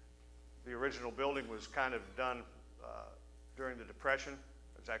 the original building was kind of done during the Depression.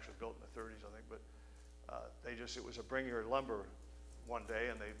 It was actually built in the 30s, I think, but it was a bring your lumber one day,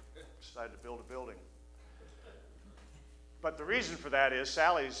 and they decided to build a building. But the reason for that is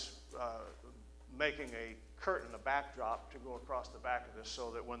Sally's making a curtain, a backdrop, to go across the back of this so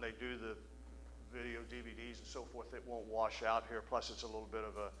that when they do the video, DVDs, and so forth, it won't wash out here. Plus, it's a little bit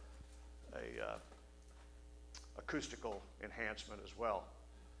of a acoustical enhancement as well.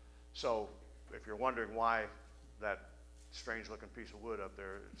 So if you're wondering why that strange-looking piece of wood up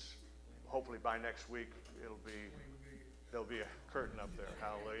there, it's hopefully by next week there'll be a curtain up there.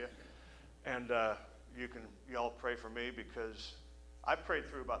 Hallelujah. And y'all pray for me, because I've prayed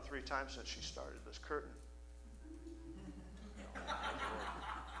through about 3 times since she started this curtain.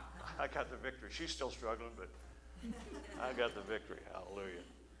 I got the victory. She's still struggling, but I got the victory. Hallelujah.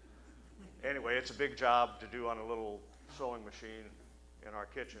 Anyway, it's a big job to do on a little sewing machine in our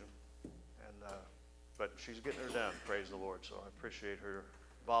kitchen. And, but she's getting her done, praise the Lord. So I appreciate her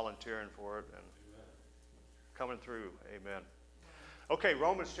volunteering for it and coming through. Amen. Okay,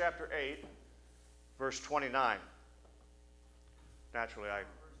 Romans chapter 8, verse 29. Naturally, I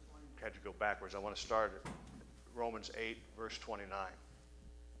had to go backwards. I want to start at Romans 8, verse 29.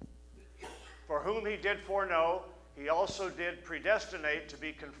 For whom he did foreknow, he also did predestinate to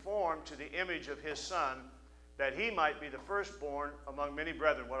be conformed to the image of his Son, that he might be the firstborn among many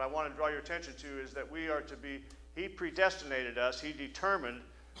brethren. What I want to draw your attention to is that we are to be, he predestinated us, he determined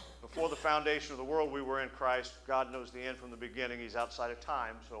before the foundation of the world we were in Christ. God knows the end from the beginning. He's outside of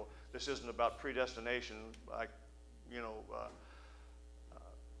time, so this isn't about predestination like,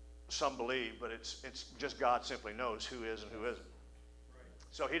 some believe, but it's just God simply knows who is and who isn't.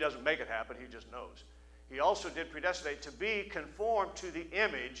 So he doesn't make it happen, he just knows. He also did predestinate to be conformed to the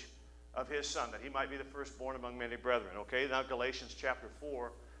image of his Son, that he might be the firstborn among many brethren. Okay, now Galatians chapter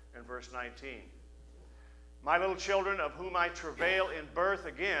 4 and verse 19. My little children, of whom I travail in birth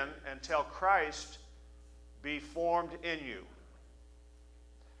again until Christ be formed in you.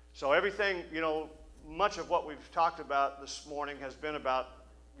 So everything, much of what we've talked about this morning has been about,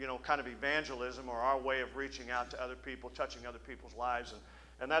 kind of evangelism, or our way of reaching out to other people, touching other people's lives.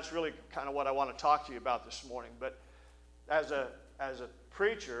 And that's really kind of what I want to talk to you about this morning. But as a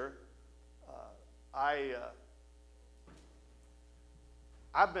preacher, I've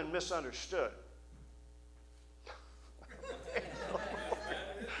been misunderstood.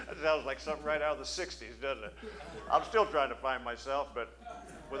 That sounds like something right out of the 60s, doesn't it? I'm still trying to find myself, but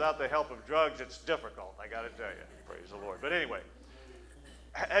without the help of drugs, it's difficult, I got to tell you. Praise the Lord. But anyway,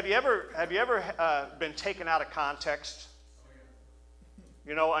 have you ever been taken out of context?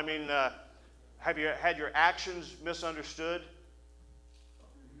 Have you had your actions misunderstood?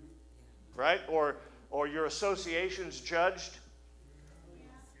 Right? Or your associations judged?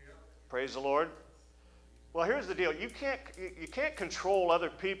 Praise the Lord. Well, here's the deal. You can't control other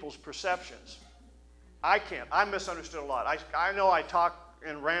people's perceptions. I can't. I'm misunderstood a lot. I know I talk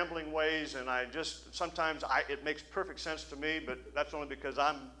in rambling ways, and sometimes it makes perfect sense to me, but that's only because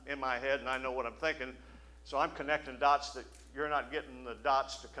I'm in my head and I know what I'm thinking. So I'm connecting dots that you're not getting the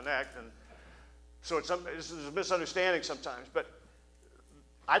dots to connect, and so it's a misunderstanding sometimes. But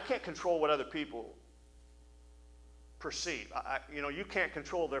I can't control what other people perceive. You can't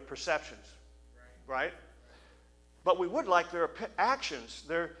control their perceptions, right? But we would like their actions,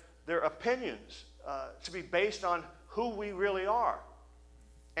 their opinions, to be based on who we really are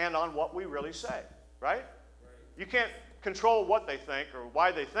and on what we really say, right? You can't control what they think or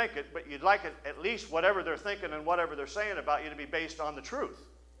why they think it, but you'd like it, at least whatever they're thinking and whatever they're saying about you, to be based on the truth,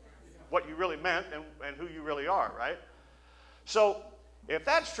 what you really meant and who you really are, right? So if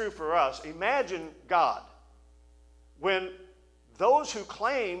that's true for us, imagine God when those who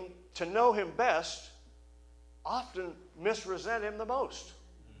claim to know him best often misrepresent him the most.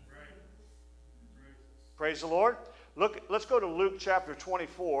 Praise the Lord. Let's go to Luke chapter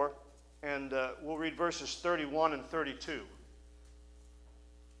 24, and we'll read verses 31 and 32.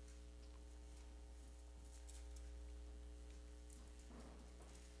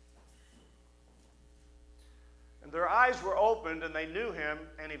 And their eyes were opened, and they knew him,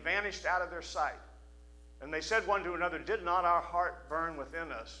 and he vanished out of their sight. And they said one to another, did not our heart burn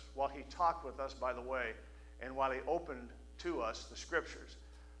within us while he talked with us by the way, and while he opened to us the Scriptures?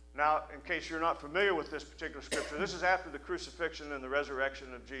 Now, in case you're not familiar with this particular scripture, this is after the crucifixion and the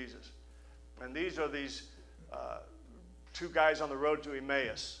resurrection of Jesus. And these are two guys on the road to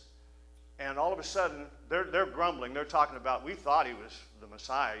Emmaus. And all of a sudden, they're grumbling. They're talking about, we thought he was the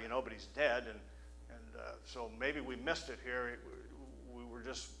Messiah, but he's dead. And so maybe we missed it here. We were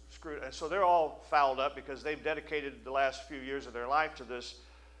just screwed. And so they're all fouled up because they've dedicated the last few years of their life to this,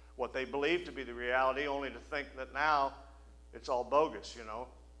 what they believe to be the reality, only to think that now it's all bogus,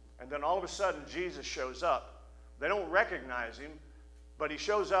 And then all of a sudden, Jesus shows up. They don't recognize him, but he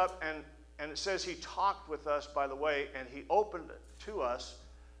shows up, and it says he talked with us by the way, and he opened to us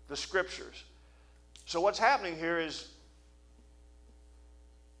the Scriptures. So what's happening here is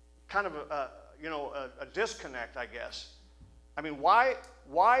kind of a disconnect, I guess. I mean, why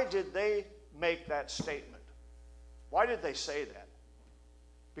did they make that statement? Why did they say that?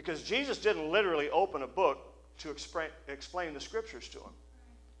 Because Jesus didn't literally open a book to explain the Scriptures to them.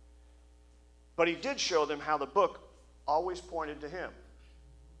 But he did show them how the book always pointed to him.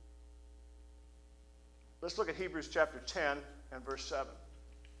 Let's look at Hebrews chapter 10 and verse 7.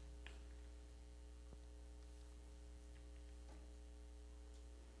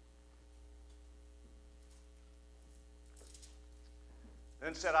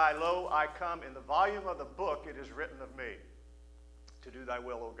 Then said I, Lo, I come, in the volume of the book it is written of me, to do thy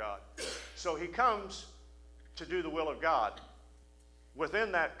will, O God. So he comes to do the will of God.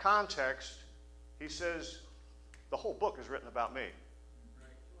 Within that context, he says, the whole book is written about me.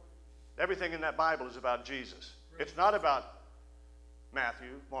 Everything in that Bible is about Jesus. It's not about Matthew,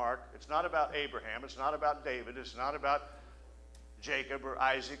 Mark. It's not about Abraham. It's not about David. It's not about Jacob or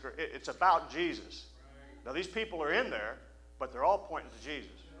Isaac. It's about Jesus. Now, these people are in there, but they're all pointing to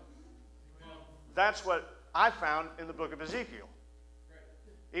Jesus. That's what I found in the book of Ezekiel.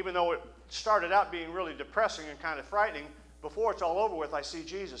 Even though it started out being really depressing and kind of frightening, before it's all over with, I see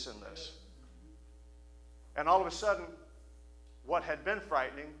Jesus in this. And all of a sudden, what had been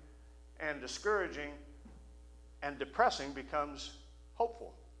frightening and discouraging and depressing becomes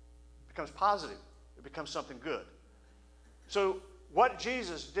hopeful, becomes positive, it becomes something good. So what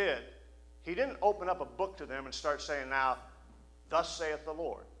Jesus did, he didn't open up a book to them and start saying, now, thus saith the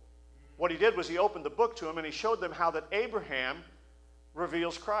Lord. What he did was he opened the book to them and he showed them how that Abraham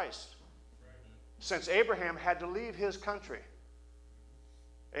reveals Christ. Since Abraham had to leave his country.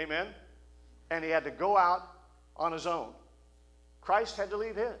 Amen? And he had to go out on his own. Christ had to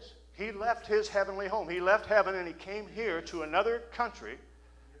leave his. He left his heavenly home. He left heaven and he came here to another country.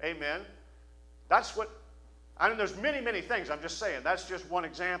 Amen? That's what, I mean, there's many, many things. I'm just saying. That's just one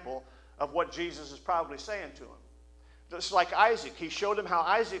example of what Jesus is probably saying to him. Just like Isaac. He showed him how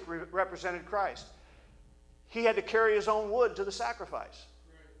Isaac represented Christ. He had to carry his own wood to the sacrifice.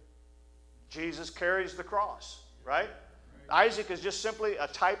 Jesus carries the cross, right? Isaac is just simply a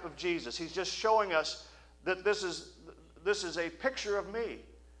type of Jesus. He's just showing us that this is a picture of me.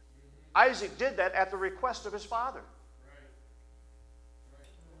 Isaac did that at the request of his father.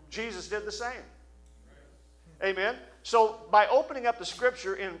 Jesus did the same. Amen? So by opening up the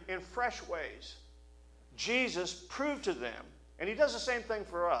scripture in fresh ways, Jesus proved to them, and he does the same thing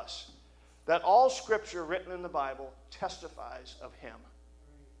for us, that all scripture written in the Bible testifies of him.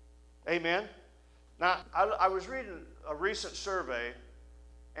 Amen? Now, I was reading a recent survey,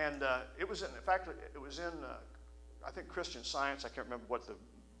 and it was in fact, it was in, I think, Christian Science. I can't remember what the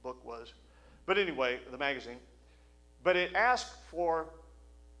book was. But anyway, the magazine. But it asked for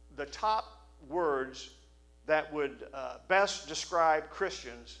the top words that would best describe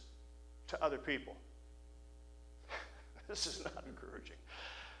Christians to other people. This is not encouraging.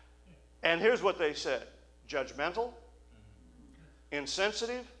 And here's what they said. Judgmental,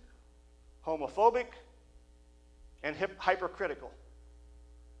 insensitive, homophobic, and hypercritical.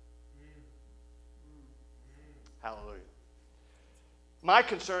 Hallelujah. My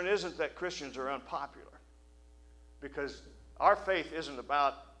concern isn't that Christians are unpopular, because our faith isn't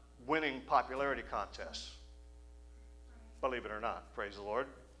about winning popularity contests. Believe it or not, praise the Lord.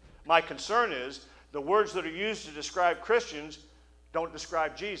 My concern is the words that are used to describe Christians don't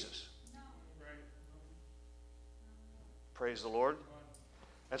describe Jesus. Praise the Lord.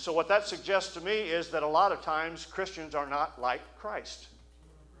 And so what that suggests to me is that a lot of times Christians are not like Christ.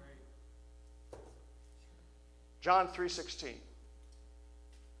 John 3:16.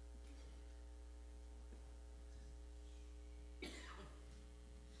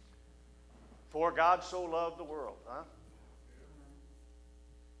 For God so loved the world.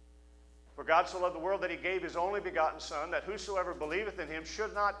 For God so loved the world that he gave his only begotten Son, that whosoever believeth in him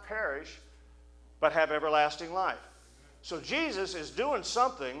should not perish, but have everlasting life. So Jesus is doing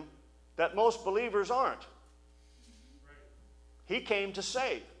something that most believers aren't. He came to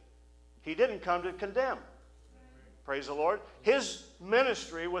save. He didn't come to condemn. Praise the Lord. His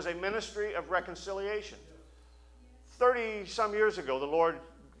ministry was a ministry of reconciliation. 30-some years ago, the Lord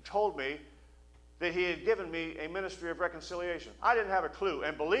told me that he had given me a ministry of reconciliation. I didn't have a clue.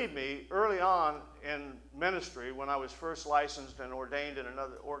 And believe me, early on in ministry, when I was first licensed and ordained in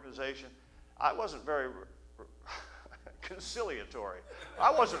another organization, I wasn't very conciliatory.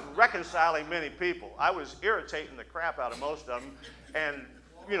 I wasn't reconciling many people. I was irritating the crap out of most of them and,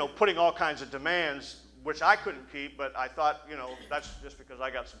 putting all kinds of demands, which I couldn't keep, but I thought, that's just because I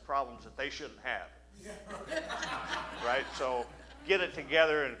got some problems that they shouldn't have. Right? So get it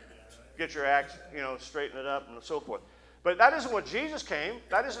together and get your act, straighten it up and so forth. But that isn't what Jesus came.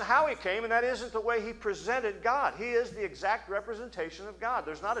 That isn't how he came, and that isn't the way he presented God. He is the exact representation of God.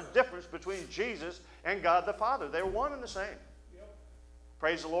 There's not a difference between Jesus and God the Father. They're one and the same. Yep.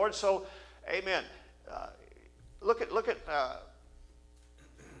 Praise the Lord. So, amen. Let's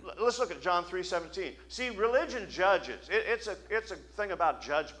look at John 3:17. See, religion judges. It's a thing about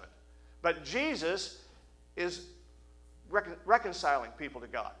judgment. But Jesus is reconciling people to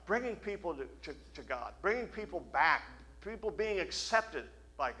God, bringing people to God, bringing people back, people being accepted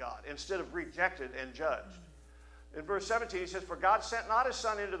by God instead of rejected and judged. In verse 17, he says, "For God sent not his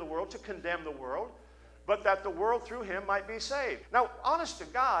Son into the world to condemn the world, but that the world through him might be saved." Now, honest to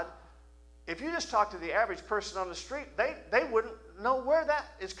God, if you just talk to the average person on the street, they wouldn't know where that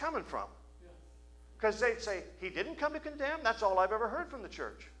is coming from. Because they'd say, he didn't come to condemn? That's all I've ever heard from the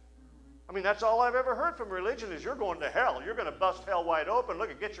church. I mean, that's all I've ever heard from religion is you're going to hell. You're going to bust hell wide open.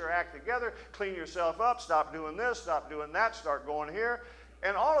 Look, get your act together, clean yourself up, stop doing this, stop doing that, start going here,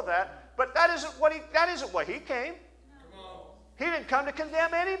 and all of that. But that isn't what he came. He didn't come to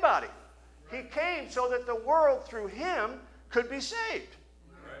condemn anybody. He came so that the world through him could be saved,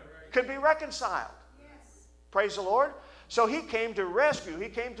 could be reconciled. Praise the Lord. So he came to rescue, he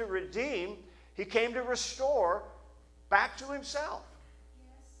came to redeem, he came to restore back to himself.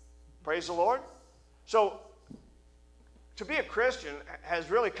 Praise the Lord. So to be a Christian has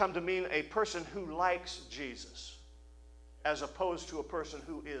really come to mean a person who likes Jesus as opposed to a person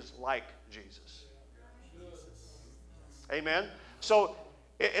who is like Jesus. Amen. So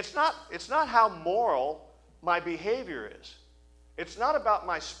it's not how moral my behavior is. It's not about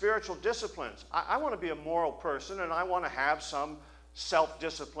my spiritual disciplines. I want to be a moral person and I want to have some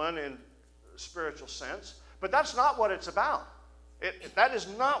self-discipline in a spiritual sense. But that's not what it's about. That is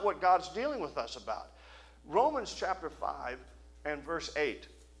not what God's dealing with us about. Romans chapter 5 and verse 8.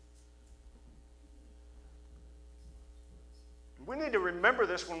 We need to remember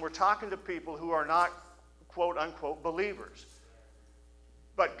this when we're talking to people who are not quote-unquote believers.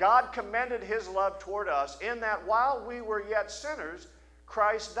 But God commended his love toward us in that while we were yet sinners,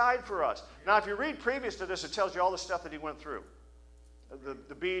 Christ died for us. Now, if you read previous to this, it tells you all the stuff that he went through.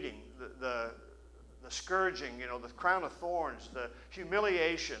 The beating, the scourging, the crown of thorns, the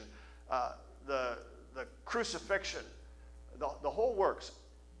humiliation, the crucifixion, the whole works.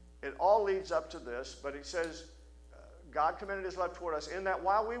 It all leads up to this, but he says, God commended his love toward us in that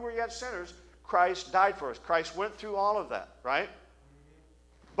while we were yet sinners, Christ died for us. Christ went through all of that, right?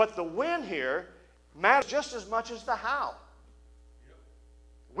 But the when here matters just as much as the how.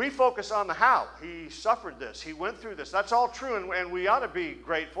 We focus on the how. He suffered this. He went through this. That's all true, and we ought to be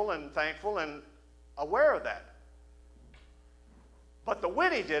grateful and thankful and aware of that. But the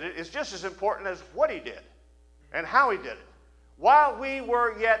when he did it is just as important as what he did and how he did it. While we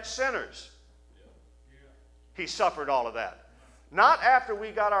were yet sinners, he suffered all of that. Not after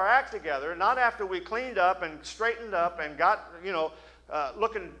we got our act together, not after we cleaned up and straightened up and got,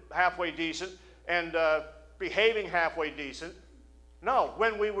 looking halfway decent and behaving halfway decent. No,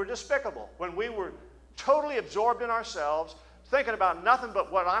 when we were despicable, when we were totally absorbed in ourselves, thinking about nothing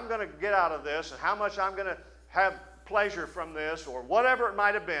but what I'm going to get out of this and how much I'm going to have pleasure from this or whatever it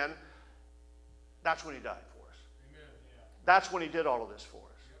might have been, that's when he died for us. Amen. That's when he did all of this for us.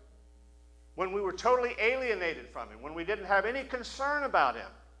 When we were totally alienated from him, when we didn't have any concern about him,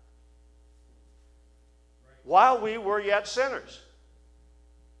 while we were yet sinners.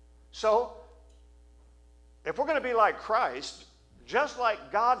 So, if we're going to be like Christ, just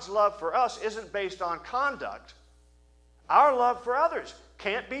like God's love for us isn't based on conduct, our love for others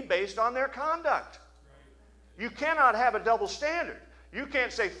can't be based on their conduct. You cannot have a double standard. You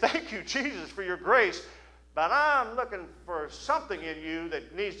can't say, thank you, Jesus, for your grace, but I'm looking for something in you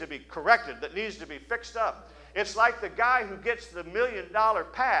that needs to be corrected, that needs to be fixed up. It's like the guy who gets the $1 million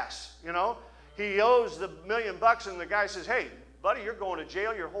pass, He owes the $1 million and the guy says, hey, buddy, you're going to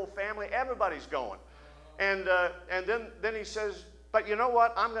jail, your whole family, everybody's going. And then he says, but you know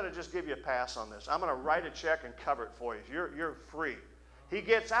what? I'm going to just give you a pass on this. I'm going to write a check and cover it for you. You're free. He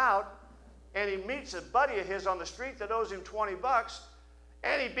gets out, and he meets a buddy of his on the street that owes him $20,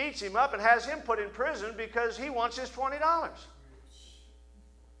 and he beats him up and has him put in prison because he wants his $20.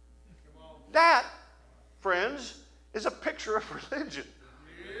 That, friends, is a picture of religion.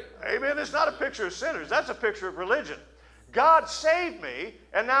 Amen? It's not a picture of sinners. That's a picture of religion. God saved me,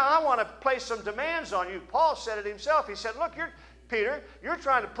 and now I want to place some demands on you. Paul said it himself. He said, look, Peter, you're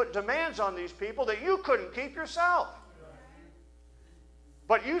trying to put demands on these people that you couldn't keep yourself.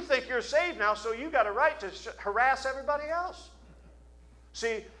 But you think you're saved now, so you got a right to harass everybody else.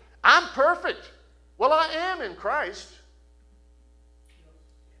 See, I'm perfect. Well, I am in Christ.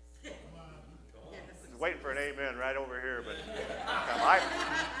 Waiting for an amen right over here, but I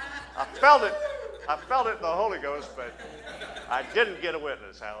felt it. I felt it in the Holy Ghost, but I didn't get a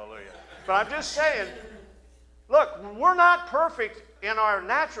witness. Hallelujah. But I'm just saying, look, we're not perfect in our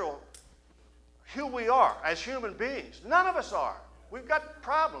natural, who we are as human beings. None of us are. We've got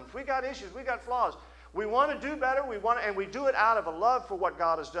problems. We've got issues. We've got flaws. We want to do better. And we do it out of a love for what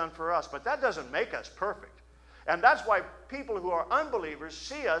God has done for us. But that doesn't make us perfect. And that's why people who are unbelievers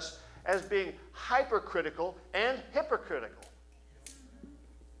see us as being hypercritical and hypocritical.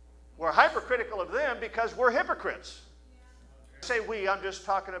 We're hypercritical of them because we're hypocrites. Say we, I'm just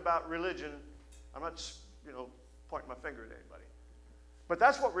talking about religion. I'm not, pointing my finger at anybody. But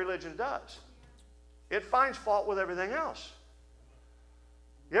that's what religion does. It finds fault with everything else.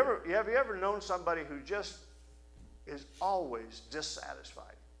 Have you ever known somebody who just is always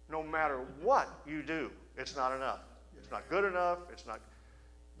dissatisfied? No matter what you do, it's not enough. It's not good enough. It's not.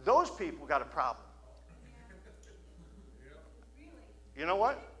 Those people got a problem. You know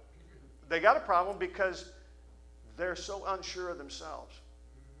what? They got a problem because they're so unsure of themselves.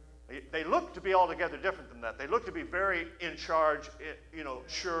 They look to be altogether different than that. They look to be very in charge,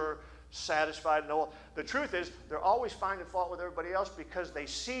 sure, satisfied. And all. The truth is, they're always finding fault with everybody else because they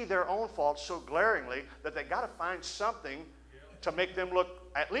see their own faults so glaringly that they got to find something to make them look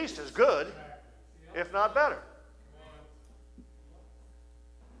at least as good, if not better.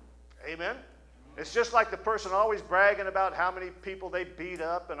 Amen? It's just like the person always bragging about how many people they beat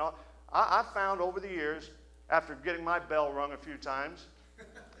up and all. I found over the years, after getting my bell rung a few times,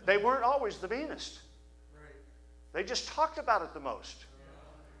 they weren't always the meanest. They just talked about it the most.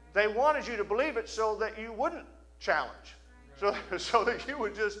 They wanted you to believe it so that you wouldn't challenge. So that you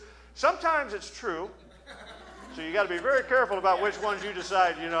would just, sometimes it's true. So you got to be very careful about which ones you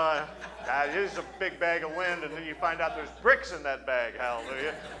decide, here's a big bag of wind, and then you find out there's bricks in that bag,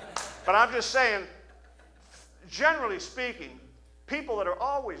 hallelujah. But I'm just saying, generally speaking, people that are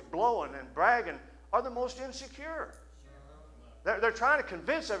always blowing and bragging are the most insecure. They're trying to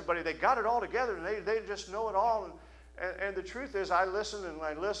convince everybody they got it all together and they just know it all. And the truth is, I listen and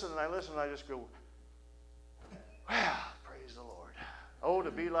I listen and I listen and I just go, well, praise the Lord. Oh,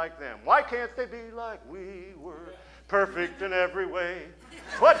 to be like them. Why can't they be like we were, perfect in every way?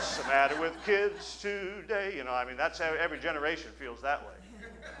 What's the matter with kids today? That's how every generation feels that way.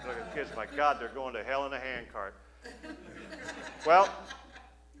 Look at kids, my God, they're going to hell in a handcart. Well,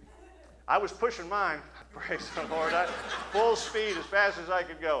 I was pushing mine, praise the Lord, full speed as fast as I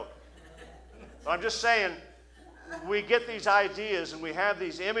could go. I'm just saying, we get these ideas and we have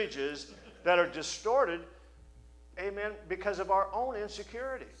these images that are distorted, amen, because of our own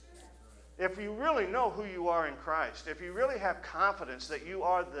insecurity. If you really know who you are in Christ, if you really have confidence that you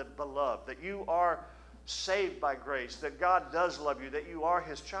are the beloved, that you are saved by grace, that God does love you, that you are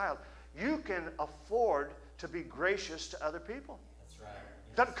His child, you can afford to be gracious to other people. That's right.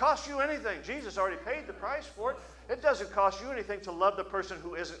 It doesn't cost you anything. Jesus already paid the price for it. It doesn't cost you anything to love the person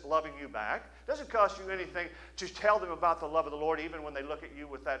who isn't loving you back. It doesn't cost you anything to tell them about the love of the Lord, even when they look at you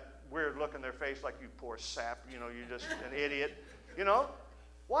with that weird look in their face like you poor sap, you're just an idiot.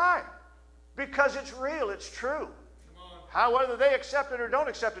 Why? Because it's real, it's true. How, whether they accept it or don't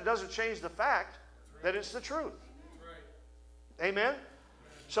accept it doesn't change the fact that it's the truth. Amen?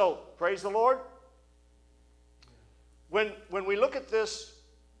 So, praise the Lord. When we look at this,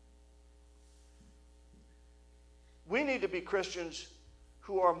 we need to be Christians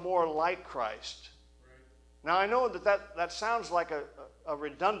who are more like Christ. Now, I know that sounds like a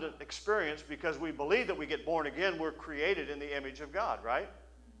redundant experience because we believe that we get born again, we're created in the image of God, right?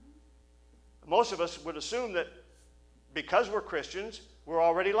 Most of us would assume that because we're Christians, we're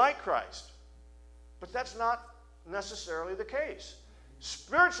already like Christ. But that's not necessarily the case.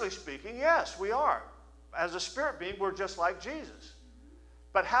 Spiritually speaking, yes, we are. As a spirit being, we're just like Jesus.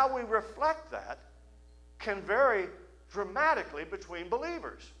 But how we reflect that can vary dramatically between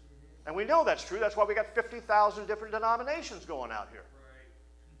believers. And we know that's true. That's why we got 50,000 different denominations going out here.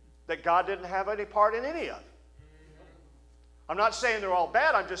 That God didn't have any part in any of. I'm not saying they're all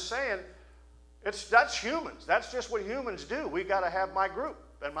bad. I'm just saying that's humans. That's just what humans do. We got to have my group.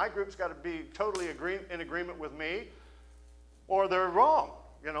 And my group's got to be totally in agreement with me, or they're wrong.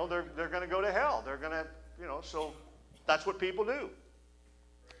 They're going to go to hell. They're going to, so that's what people do.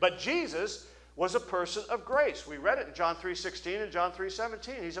 But Jesus was a person of grace. We read it in John 3:16 and John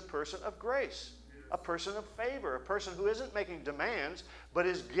 3:17. He's a person of grace, a person of favor, a person who isn't making demands, but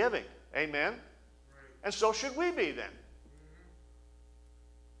is giving. Amen? And so should we be then.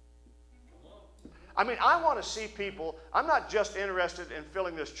 I want to see people. I'm not just interested in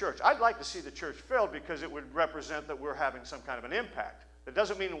filling this church. I'd like to see the church filled because it would represent that we're having some kind of an impact. It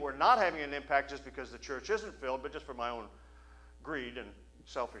doesn't mean we're not having an impact just because the church isn't filled, but just for my own greed and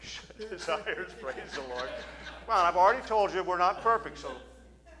selfish desires. Praise the Lord. Come on, I've already told you we're not perfect, so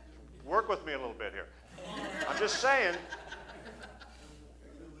work with me a little bit here. I'm just saying,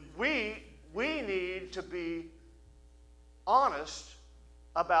 we need to be honest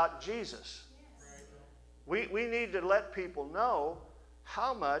about Jesus. We need to let people know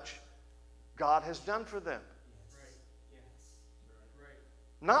how much God has done for them.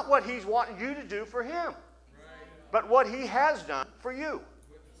 Not what He's wanting you to do for Him, but what He has done for you.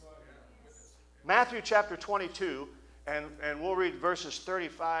 Matthew chapter 22, and we'll read verses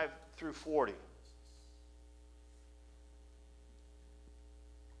 35 through 40.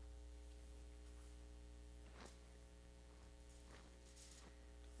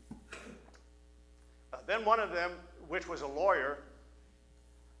 Then one of them, which was a lawyer,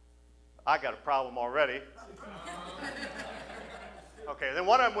 I got a problem already. Okay, then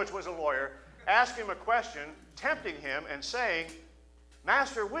one of them, which was a lawyer, asked him a question, tempting him and saying,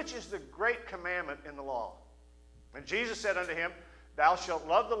 Master, which is the great commandment in the law? And Jesus said unto him, Thou shalt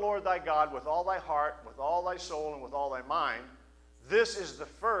love the Lord thy God with all thy heart, with all thy soul, and with all thy mind. This is the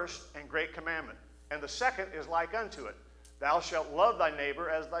first and great commandment. And the second is like unto it. Thou shalt love thy neighbor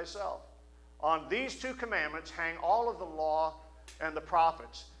as thyself. On these two commandments hang all of the law and the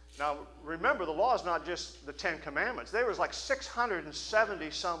prophets. Now, remember, the law is not just the 10 commandments. There was like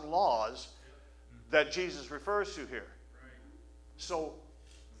 670 some laws that Jesus refers to here. So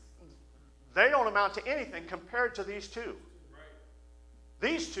they don't amount to anything compared to these two.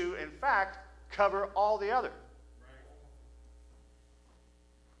 These two, in fact, cover all the other.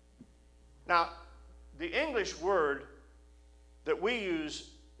 Now, the English word that we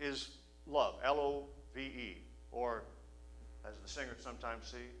use is love, L-O-V-E, or as the singers sometimes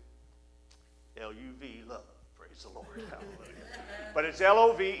say, L-U-V, love. Praise the Lord. Hallelujah. But it's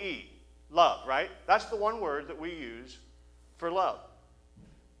L-O-V-E, love, right? That's the one word that we use for love.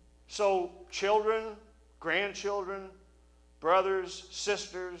 So children, grandchildren, brothers,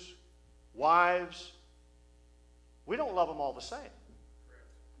 sisters, wives, we don't love them all the same.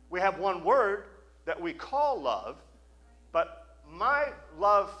 We have one word that we call love, but my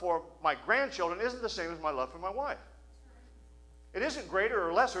love for my grandchildren isn't the same as my love for my wife. It isn't greater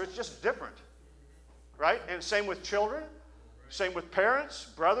or lesser, it's just different. Right? And same with children, same with parents,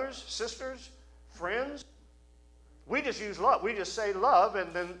 brothers, sisters, friends. We just use love. We just say love,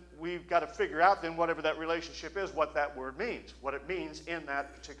 and then we've got to figure out then whatever that relationship is, what that word means, what it means in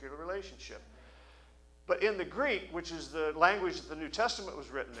that particular relationship. But in the Greek, which is the language that the New Testament was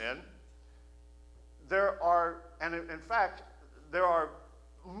written in, there are, and in fact, there are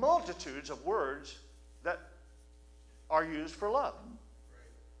multitudes of words that are used for love.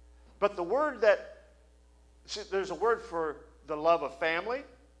 But the word that, see, there's a word for the love of family.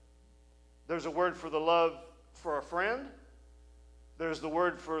 There's a word for the love for a friend. There's the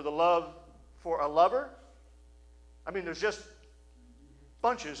word for the love for a lover. I mean, there's just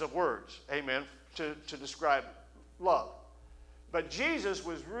bunches of words, amen, to describe love. But Jesus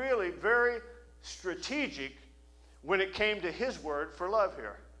was really very strategic when it came to his word for love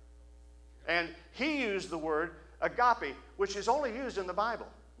here. And he used the word agape, which is only used in the Bible.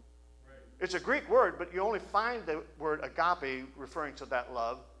 It's a Greek word, but you only find the word agape referring to that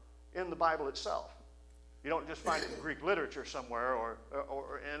love in the Bible itself. You don't just find it in Greek literature somewhere or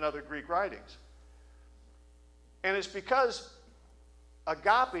in other Greek writings. And it's because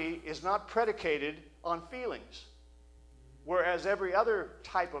agape is not predicated on feelings, whereas every other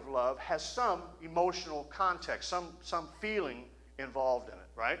type of love has some emotional context, some feeling involved in it,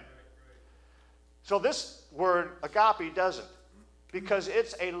 right? So this word agape doesn't, because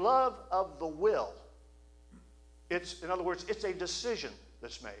it's a love of the will. It's, in other words, it's a decision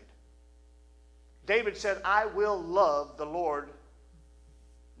that's made. David said, I will love the Lord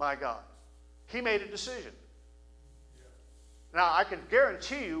my God. He made a decision. Now, I can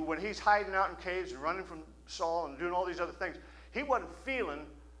guarantee you when he's hiding out in caves and running from Saul and doing all these other things, he wasn't feeling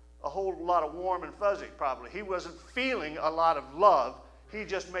a whole lot of warm and fuzzy, probably. He wasn't feeling a lot of love. He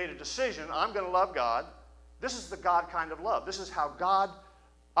just made a decision, I'm going to love God. This is the God kind of love. This is how God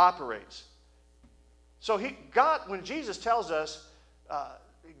operates. So God, when Jesus tells us,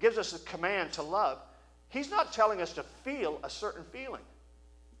 gives us a command to love, he's not telling us to feel a certain feeling.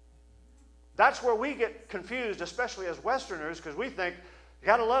 That's where we get confused, especially as Westerners, because we think, you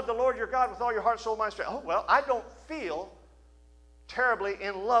got to love the Lord your God with all your heart, soul, mind, strength. Oh, well, I don't feel terribly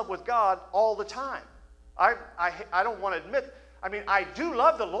in love with God all the time. I don't want to admit, I mean, I do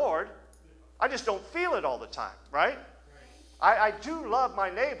love the Lord. I just don't feel it all the time, right? I do love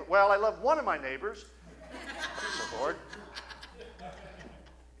my neighbor. Well, I love one of my neighbors, praise the Lord.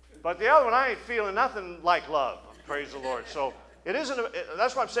 But the other one, I ain't feeling nothing like love, praise the Lord. So it isn't,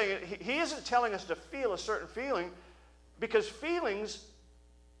 that's what I'm saying. He isn't telling us to feel a certain feeling, because feelings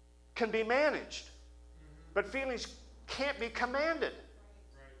can be managed, but feelings can't be commanded.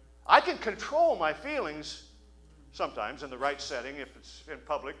 I can control my feelings sometimes in the right setting. If it's in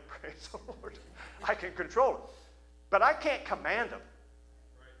public, praise the Lord, I can control it. But I can't command them.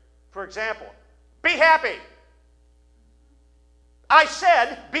 For example, be happy. I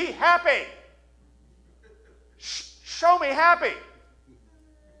said, be happy. Show me happy.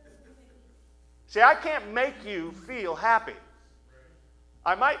 See, I can't make you feel happy.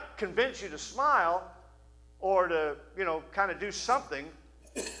 I might convince you to smile or to, kind of do something,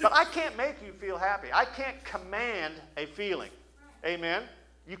 but I can't make you feel happy. I can't command a feeling. Amen?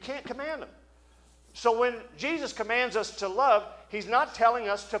 You can't command them. So when Jesus commands us to love, he's not telling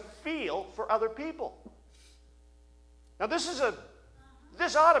us to feel for other people. Now this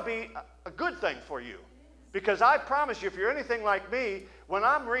ought to be a good thing for you. Because I promise you, if you're anything like me, when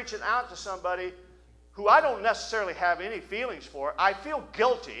I'm reaching out to somebody who I don't necessarily have any feelings for, I feel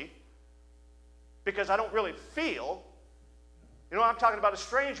guilty because I don't really feel. I'm talking about a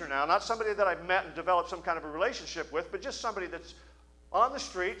stranger now, not somebody that I've met and developed some kind of a relationship with, but just somebody that's on the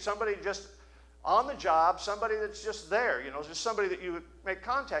street, somebody just on the job, somebody that's just there, just somebody that you make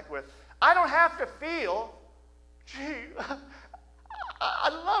contact with. I don't have to feel, gee, I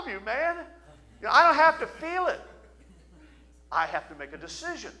love you, man. I don't have to feel it. I have to make a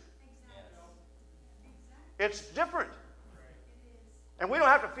decision. It's different. And we don't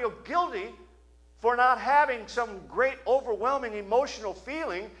have to feel guilty for not having some great overwhelming emotional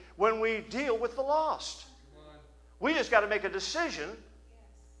feeling when we deal with the lost. We just got to make a decision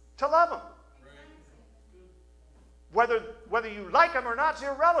to love them. Whether you like them or not is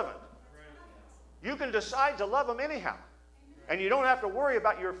irrelevant. You can decide to love them anyhow. And you don't have to worry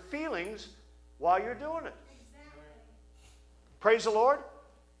about your feelings while you're doing it. Praise the Lord.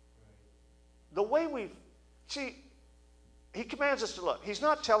 The way he commands us to love. He's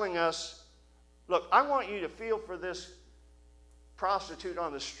not telling us, look, I want you to feel for this prostitute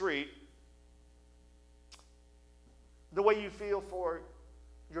on the street the way you feel for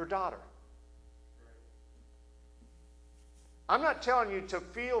your daughter. I'm not telling you to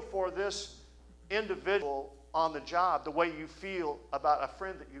feel for this individual on the job the way you feel about a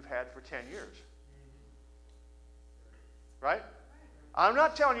friend that you've had for 10 years. Right? I'm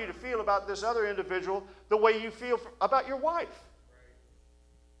not telling you to feel about this other individual the way you feel about your wife.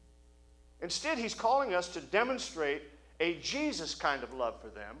 Instead, he's calling us to demonstrate a Jesus kind of love for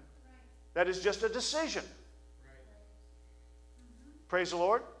them that is just a decision. Praise the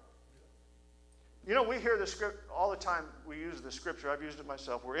Lord. We hear the script all the time. We use the scripture. I've used it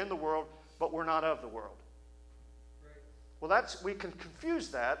myself. We're in the world, but we're not of the world. Well, we can confuse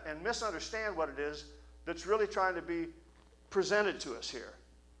that and misunderstand what it is that's really trying to be presented to us here.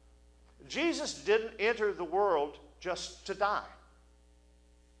 Jesus didn't enter the world just to die.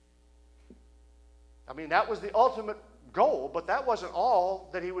 That was the ultimate goal, but that wasn't all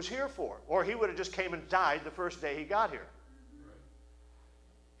that he was here for. Or he would have just came and died the first day he got here.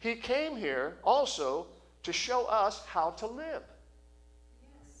 He came here also to show us how to live.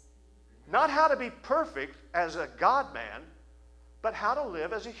 Not how to be perfect as a God-man, but how to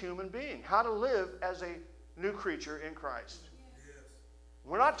live as a human being. How to live as a new creature in Christ.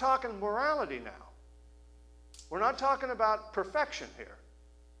 We're not talking morality now. We're not talking about perfection here.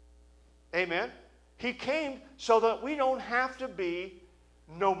 Amen? He came so that we don't have to be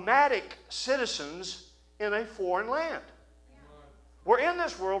nomadic citizens in a foreign land. We're in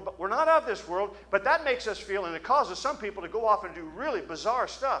this world, but we're not of this world. But that makes us feel, and it causes some people to go off and do really bizarre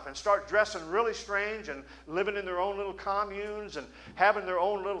stuff and start dressing really strange and living in their own little communes and having their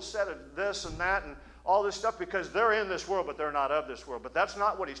own little set of this and that and all this stuff because they're in this world, but they're not of this world. But that's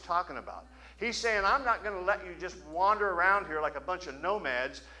not what he's talking about. He's saying, I'm not going to let you just wander around here like a bunch of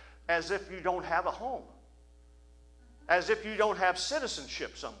nomads as if you don't have a home, as if you don't have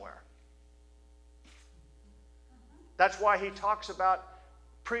citizenship somewhere. That's why he talks about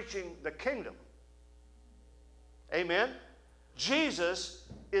preaching the kingdom. Amen? Jesus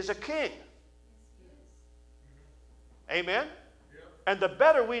is a king. Amen? And the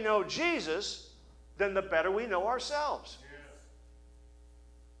better we know Jesus, then the better we know ourselves.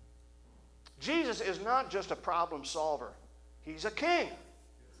 Jesus is not just a problem solver. He's a king.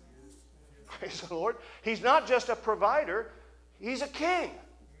 Praise the Lord. He's not just a provider. He's a king.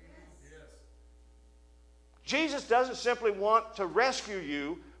 Jesus doesn't simply want to rescue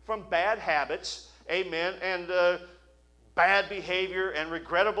you from bad habits, amen, and bad behavior and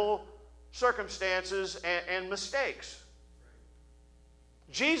regrettable circumstances and mistakes.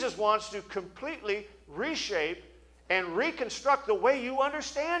 Jesus wants to completely reshape and reconstruct the way you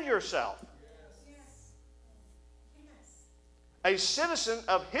understand yourself. A citizen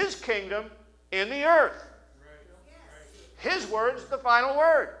of his kingdom in the earth. His word's the final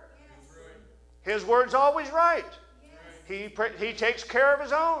word. His word's always right. He takes care of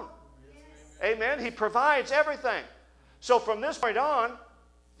his own. Amen. He provides everything. So from this point on,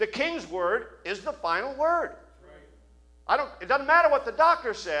 the king's word is the final word. It doesn't matter what the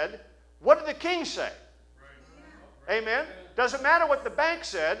doctor said. What did the king say? Amen. Doesn't matter what the bank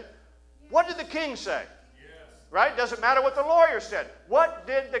said. What did the king say? Yes. Right? Doesn't matter what the lawyer said. What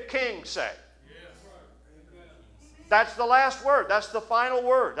did the king say? Yes. Amen. That's the last word. That's the final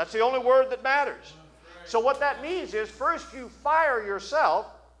word. That's the only word that matters. So what that means is first you fire yourself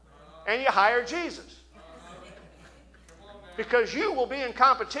and you hire Jesus. Because you will be in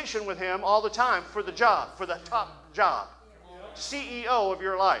competition with him all the time for the job, for the top job. CEO of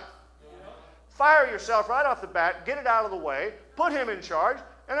your life. Fire yourself right off the bat, get it out of the way, put him in charge,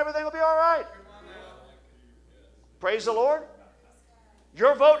 and everything will be all right. Praise the Lord.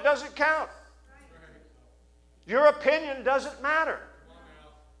 Your vote doesn't count. Your opinion doesn't matter.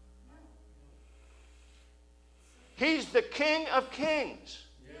 He's the King of Kings.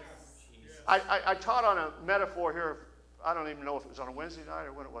 I taught on a metaphor here, I don't even know if it was on a Wednesday night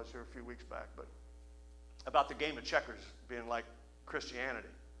or when it was here a few weeks back, but about the game of checkers being like Christianity.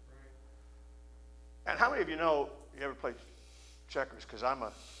 And how many of you know, you ever played checkers? Because I'm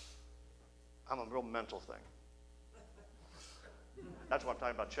a real mental thing. That's why I'm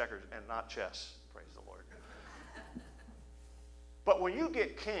talking about checkers and not chess. Praise the Lord. But when you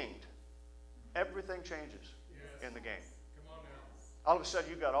get kinged, everything changes in the game. Come on now. All of a sudden,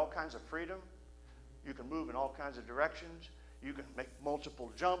 you've got all kinds of freedom. You can move in all kinds of directions. You can make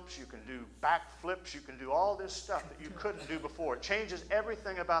multiple jumps. You can do back flips. You can do all this stuff that you couldn't do before. It changes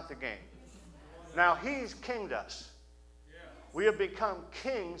everything about the game. Now, he's kinged us. We have become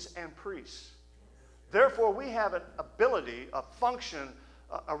kings and priests. Therefore, we have an ability, a function,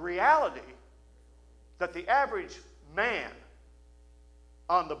 a reality that the average man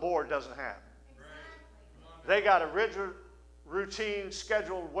on the board doesn't have. They got a rigid, routine,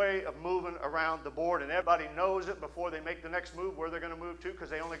 scheduled way of moving around the board, and everybody knows it before they make the next move where they're going to move to because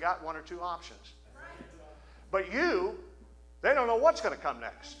they only got one or two options. But you, they don't know what's going to come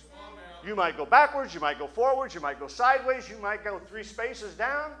next. You might go backwards, you might go forwards, you might go sideways, you might go 3 spaces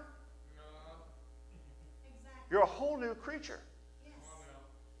down. You're a whole new creature.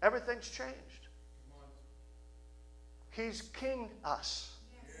 Everything's changed. He's kinged us.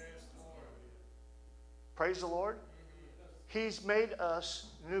 Praise the Lord. He's made us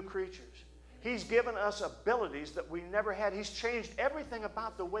new creatures. He's given us abilities that we never had. He's changed everything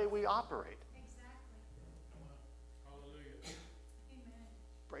about the way we operate. Hallelujah.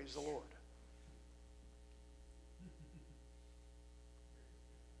 Praise the Lord.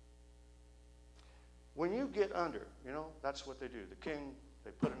 When you get under, you know, that's what they do. The king,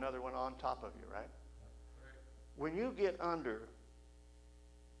 they put another one on top of you, right? When you get under,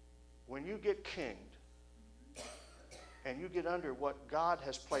 when you get kinged, and you get under what God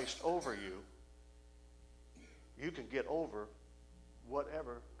has placed over you, you can get over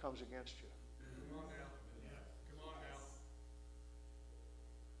whatever comes against you. Come on now. Come on now.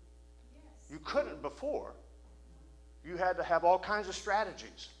 You couldn't before. You had to have all kinds of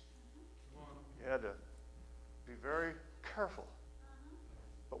strategies. You had to be very careful.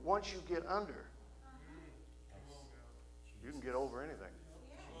 But once you get under, you can get over anything.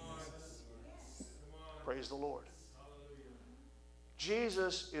 Praise the Lord.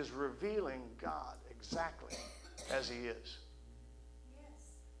 Jesus is revealing God exactly as he is.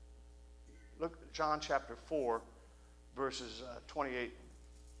 Look at John chapter 4, verses 28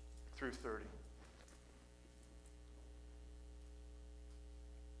 through 30.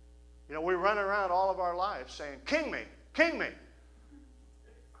 You know, we run around all of our lives saying, "King me, king me."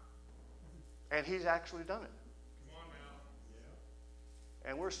 And he's actually done it. Come on now.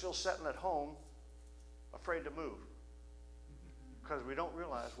 And we're still sitting at home afraid to move because we don't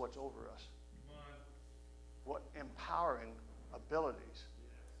realize what's over us. Come on. What empowering abilities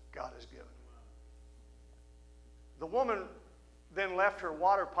God has given. The woman then left her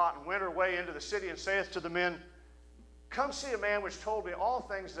water pot and went her way into the city and saith to the men, "Come see a man which told me all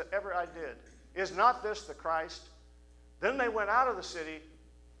things that ever I did. Is not this the Christ?" Then they went out of the city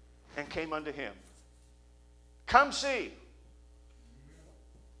and came unto him. Come see.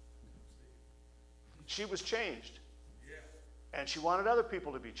 She was changed. And she wanted other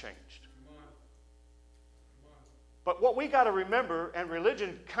people to be changed. But what we got to remember, and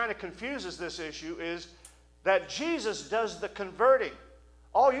religion kind of confuses this issue, is that Jesus does the converting.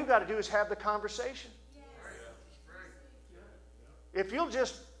 All you got to do is have the conversation. If you'll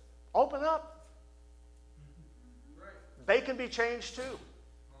just open up, they can be changed too.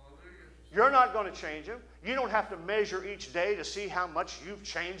 You're not going to change them. You don't have to measure each day to see how much you've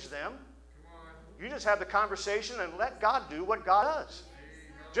changed them. You just have the conversation and let God do what God does.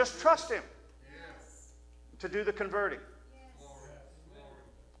 Just trust him to do the converting.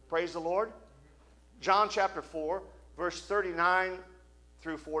 Praise the Lord. John chapter 4, verse 39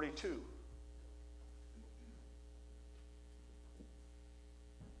 through 42.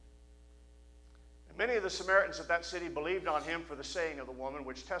 Many of the Samaritans of that city believed on him for the saying of the woman,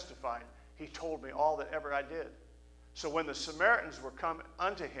 which testified, he told me all that ever I did. So when the Samaritans were come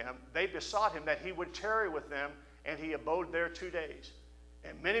unto him, they besought him that he would tarry with them, and he abode there 2 days.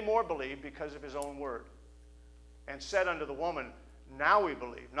 And many more believed because of his own word. And said unto the woman, now we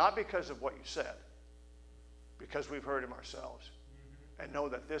believe, not because of what you said, because we've heard him ourselves, and know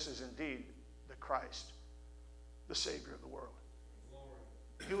that this is indeed the Christ, the Savior of the world.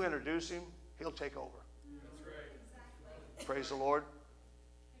 You introduce him, he'll take over. That's right. Praise the Lord.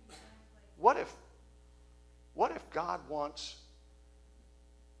 What if God wants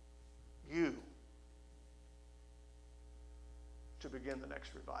you to begin the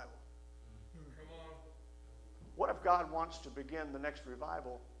next revival? Come on. What if God wants to begin the next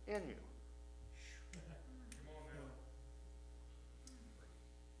revival in you? Come on now.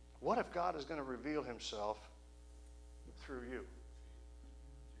 What if God is going to reveal himself through you?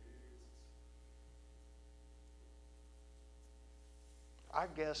 I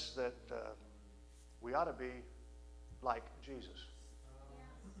guess that we ought to be like Jesus.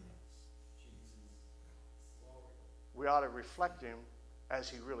 We ought to reflect him as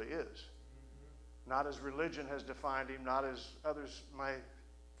he really is. Not as religion has defined him, not as others might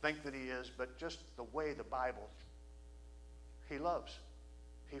think that he is, but just the way the Bible. He loves.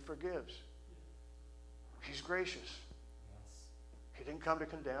 He forgives. He's gracious. He didn't come to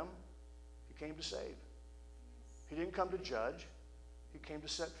condemn. He came to save. He didn't come to judge. He came to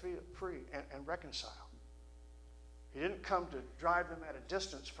set free and reconcile. He didn't come to drive them at a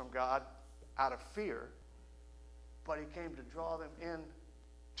distance from God out of fear, but he came to draw them in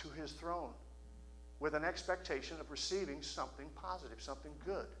to his throne with an expectation of receiving something positive, something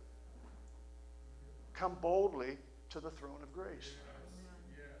good. Come boldly to the throne of grace.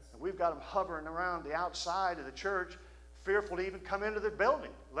 And we've got them hovering around the outside of the church, fearful to even come into the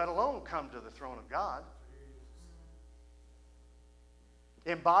building, let alone come to the throne of God.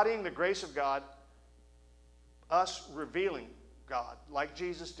 Embodying the grace of God, us revealing God like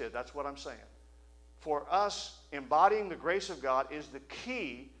Jesus did. That's what I'm saying. For us, embodying the grace of God is the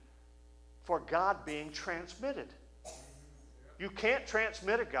key for God being transmitted. You can't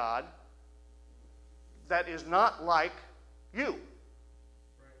transmit a God that is not like you.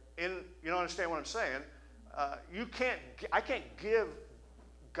 You don't understand what I'm saying? I can't give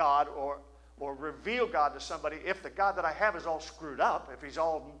God or reveal God to somebody if the God that I have is all screwed up, if he's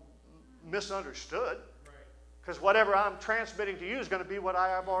all misunderstood. Because whatever I'm transmitting to you is going to be what I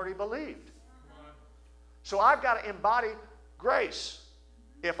have already believed. So I've got to embody grace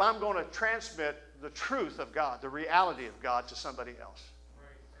if I'm going to transmit the truth of God, the reality of God to somebody else.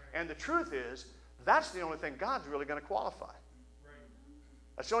 And the truth is, that's the only thing God's really going to qualify.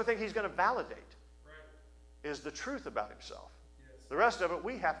 That's the only thing he's going to validate, is the truth about himself. The rest of it,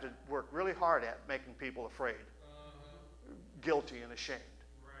 we have to work really hard at making people afraid, guilty, and ashamed.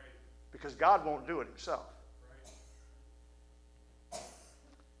 Because God won't do it himself.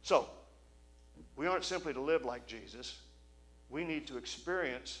 So, we aren't simply to live like Jesus. We need to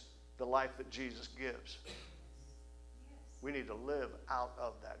experience the life that Jesus gives. We need to live out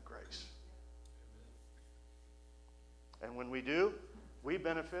of that grace. And when we do, we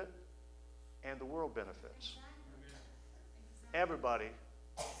benefit and the world benefits. Everybody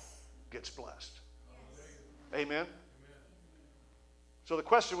gets blessed. Amen? So the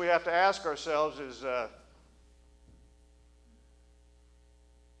question we have to ask ourselves is,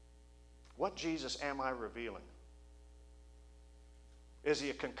 what Jesus am I revealing? Is he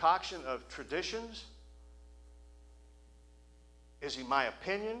a concoction of traditions? Is he my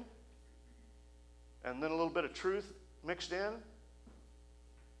opinion? And then a little bit of truth mixed in?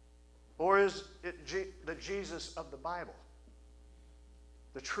 Or is it the Jesus of the Bible?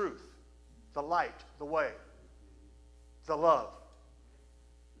 The truth, the light, the way, the love,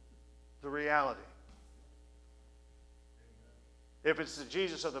 the reality. If it's the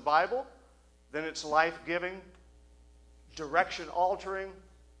Jesus of the Bible, then it's life-giving, direction-altering,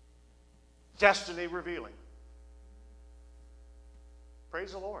 destiny-revealing.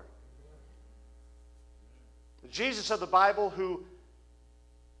 Praise the Lord. The Jesus of the Bible who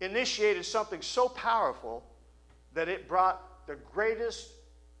initiated something so powerful that it brought the greatest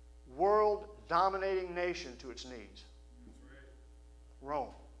world-dominating nation to its knees. Rome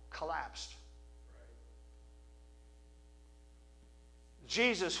collapsed.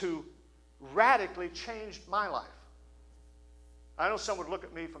 Jesus who radically changed my life. I know some would look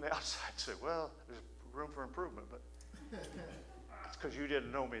at me from the outside and say, well, there's room for improvement, but it's because you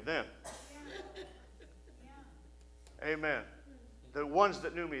didn't know me then. Amen. The ones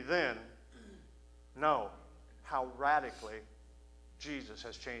that knew me then know how radically Jesus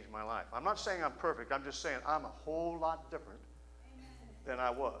has changed my life. I'm not saying I'm perfect. I'm just saying I'm a whole lot different than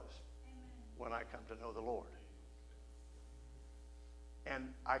I was when I come to know the Lord.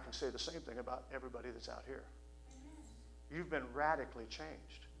 And I can say the same thing about everybody that's out here. You've been radically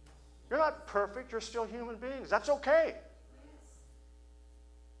changed. You're not perfect. You're still human beings. That's okay.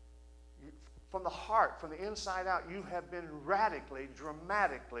 From the heart, from the inside out, you have been radically,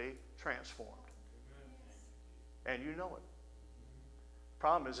 dramatically transformed. And you know it.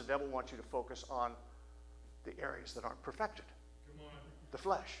 Problem is, the devil wants you to focus on the areas that aren't perfected. Come on. The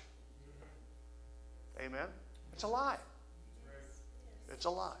flesh. Amen? It's a lie. It's a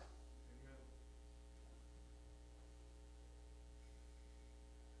lie. Amen.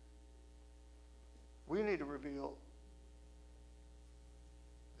 We need to reveal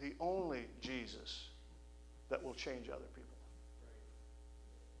the only Jesus that will change other people.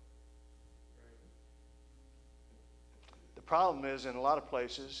 The problem is, in a lot of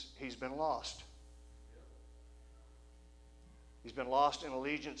places, he's been lost. He's been lost in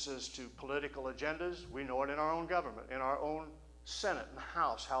allegiances to political agendas. We know it in our own government, in our own Senate and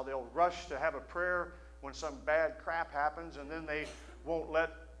House, how they'll rush to have a prayer when some bad crap happens, and then they won't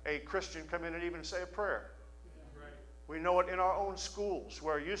let a Christian come in and even say a prayer. We know it in our own schools,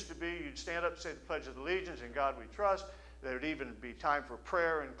 where it used to be you'd stand up and say the Pledge of Allegiance, in God we trust. There would even be time for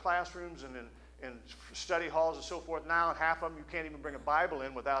prayer in classrooms and in study halls and so forth. Now, half of them, you can't even bring a Bible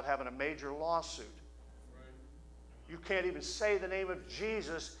in without having a major lawsuit. You can't even say the name of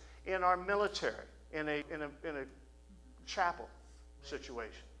Jesus in our military, in a chapel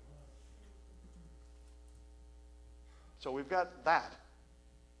situation. So we've got that.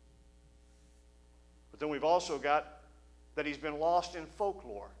 But then we've also got that he's been lost in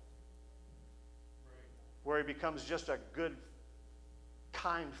folklore, where he becomes just a good,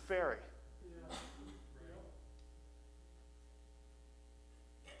 kind fairy.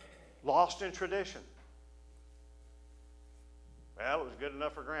 Lost in tradition. Well, it was good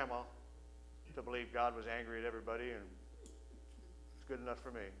enough for Grandma to believe God was angry at everybody, and it's good enough for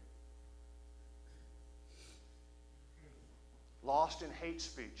me. Lost in hate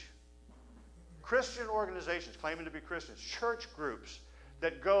speech. Christian organizations claiming to be Christians, church groups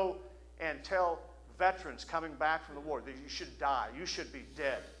that go and tell veterans coming back from the war that you should die, you should be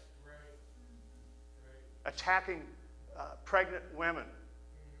dead. Attacking pregnant women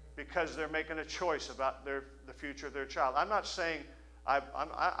because they're making a choice about the future of their child. I'm not saying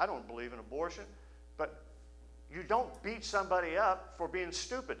I don't believe in abortion, but you don't beat somebody up for being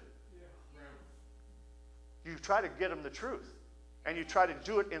stupid. You try to get them the truth, and you try to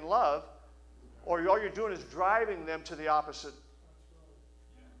do it in love, or all you're doing is driving them to the opposite.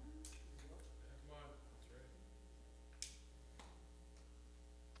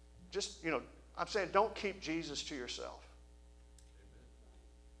 Just, I'm saying don't keep Jesus to yourself.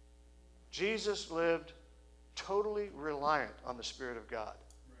 Jesus lived totally reliant on the Spirit of God.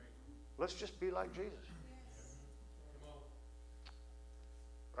 Let's just be like Jesus.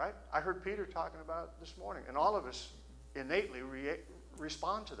 Right? I heard Peter talking about it this morning, and all of us innately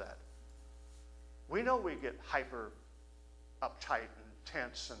respond to that. We know we get hyper uptight and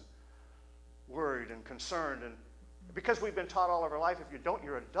tense and worried and concerned, and because we've been taught all of our life, if you don't,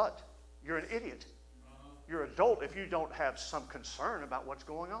 you're a dud. You're an idiot. You're an adult if you don't have some concern about what's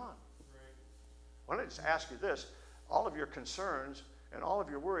going on. Why don't I just ask you this? All of your concerns and all of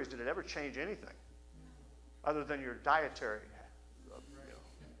your worries, did it ever change anything other than your dietary?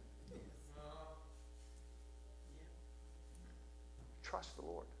 Trust the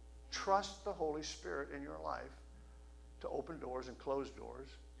Lord. Trust the Holy Spirit in your life to open doors and close doors,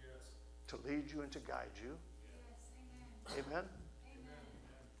 to lead you and to guide you. Amen? Amen?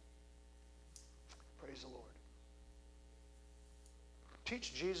 Praise the Lord.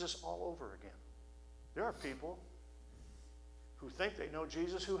 Teach Jesus all over again. There are people who think they know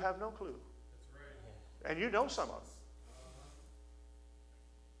Jesus who have no clue. And you know some of them.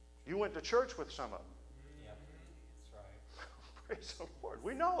 You went to church with some of them. Yep, that's right. Praise the Lord.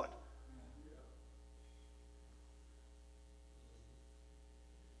 We know it.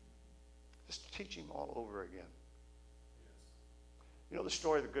 Just teach him all over again. You know the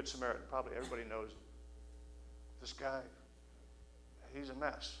story of the Good Samaritan. Probably everybody knows this guy. He's a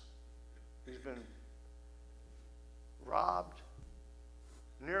mess. He's been robbed,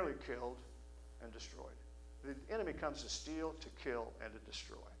 nearly killed, and destroyed. The enemy comes to steal, to kill, and to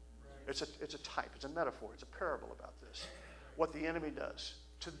destroy. It's a type, it's a metaphor, it's a parable about this. What the enemy does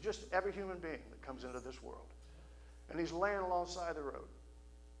to just every human being that comes into this world. And he's laying alongside the road.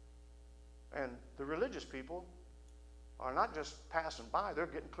 And the religious people are not just passing by, they're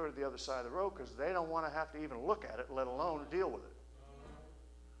getting clear to the other side of the road because they don't want to have to even look at it, let alone deal with it.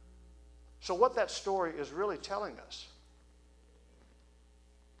 So what that story is really telling us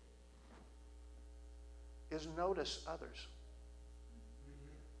is notice others.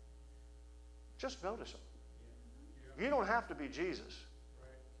 Just notice them. You don't have to be Jesus.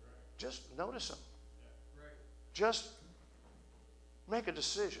 Just notice them. Just make a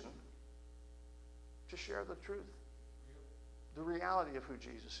decision to share the truth, the reality of who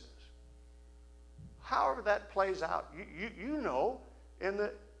Jesus is. However that plays out, you know, in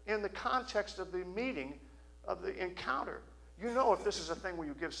the context of the meeting, of the encounter, you know if this is a thing where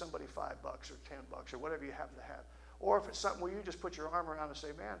you give somebody $5 or $10 or whatever you happen to have, or if it's something where you just put your arm around and say,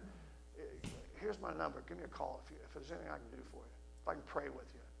 man, here's my number. Give me a call if there's anything I can do for you, if I can pray with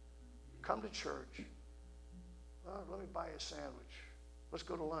you. Come to church. Let me buy you a sandwich. Let's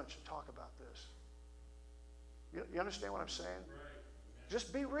go to lunch and talk about this. You understand what I'm saying? Right.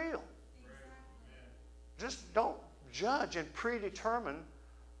 Just be real. Right. Just don't judge and predetermine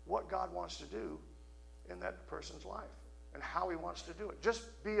what God wants to do in that person's life and how he wants to do it.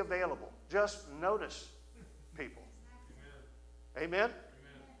 Just be available. Just notice people. Amen? Amen?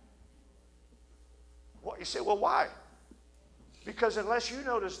 Well, you say, well, why? Because unless you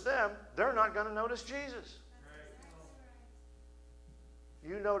notice them, they're not going to notice Jesus.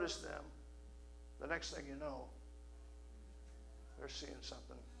 You notice them, the next thing you know, they're seeing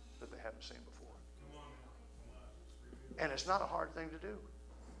something that they haven't seen before. And it's not a hard thing to do.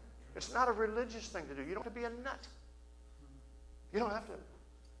 It's not a religious thing to do. You don't have to be a nut. You don't have to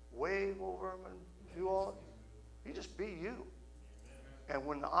wave over them and do all. You just be you. And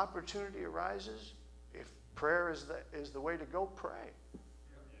when the opportunity arises, if prayer is the way to go, pray.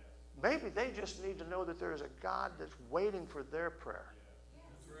 Maybe they just need to know that there is a God that's waiting for their prayer.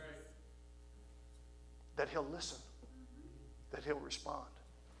 That he'll listen. That he'll respond.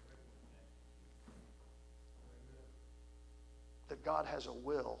 That God has a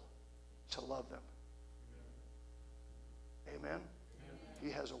will to love them. Amen? He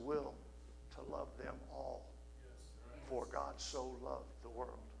has a will to love them all. For God so loved the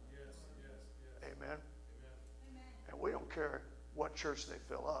world. Amen? And we don't care what church they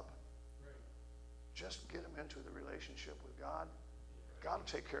fill up. Just get them into the relationship with God. God will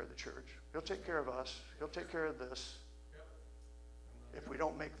take care of the church. He'll take care of us. He'll take care of this. If we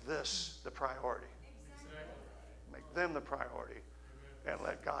don't make this the priority. Make them the priority. And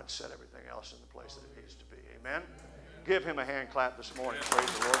let God set everything else in the place that it needs to be. Amen? Give him a hand clap this morning. Praise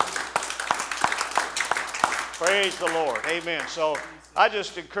the Lord. Praise the Lord. Amen. So I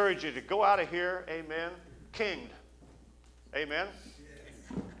just encourage you to go out of here. Amen. Kinged. Amen.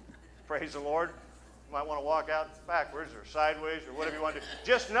 Praise the Lord. You might want to walk out backwards or sideways or whatever you want to do.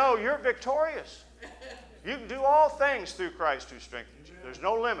 Just know you're victorious. You can do all things through Christ who strengthens you. There's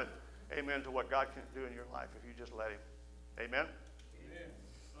no limit, amen, to what God can do in your life if you just let him. Amen? Amen.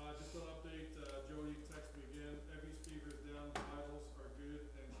 Just an update, Jody texted me again. Evie's fever is down, the vitals are good,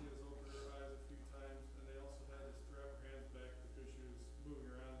 and she has opened her eyes a few times, and they also had to strap her hands back because she was moving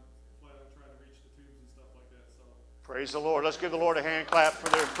around, flat out trying to reach the tubes and stuff like that. So praise the Lord. Let's give the Lord a hand clap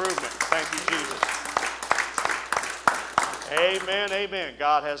for their improvement. Thank you, Jesus. Amen, amen.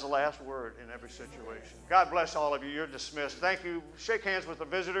 God has the last word in every situation. God bless all of you. You're dismissed. Thank you. Shake hands with the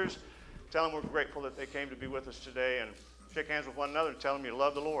visitors. Tell them we're grateful that they came to be with us today. And shake hands with one another and tell them you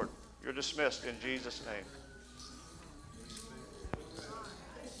love the Lord. You're dismissed in Jesus' name.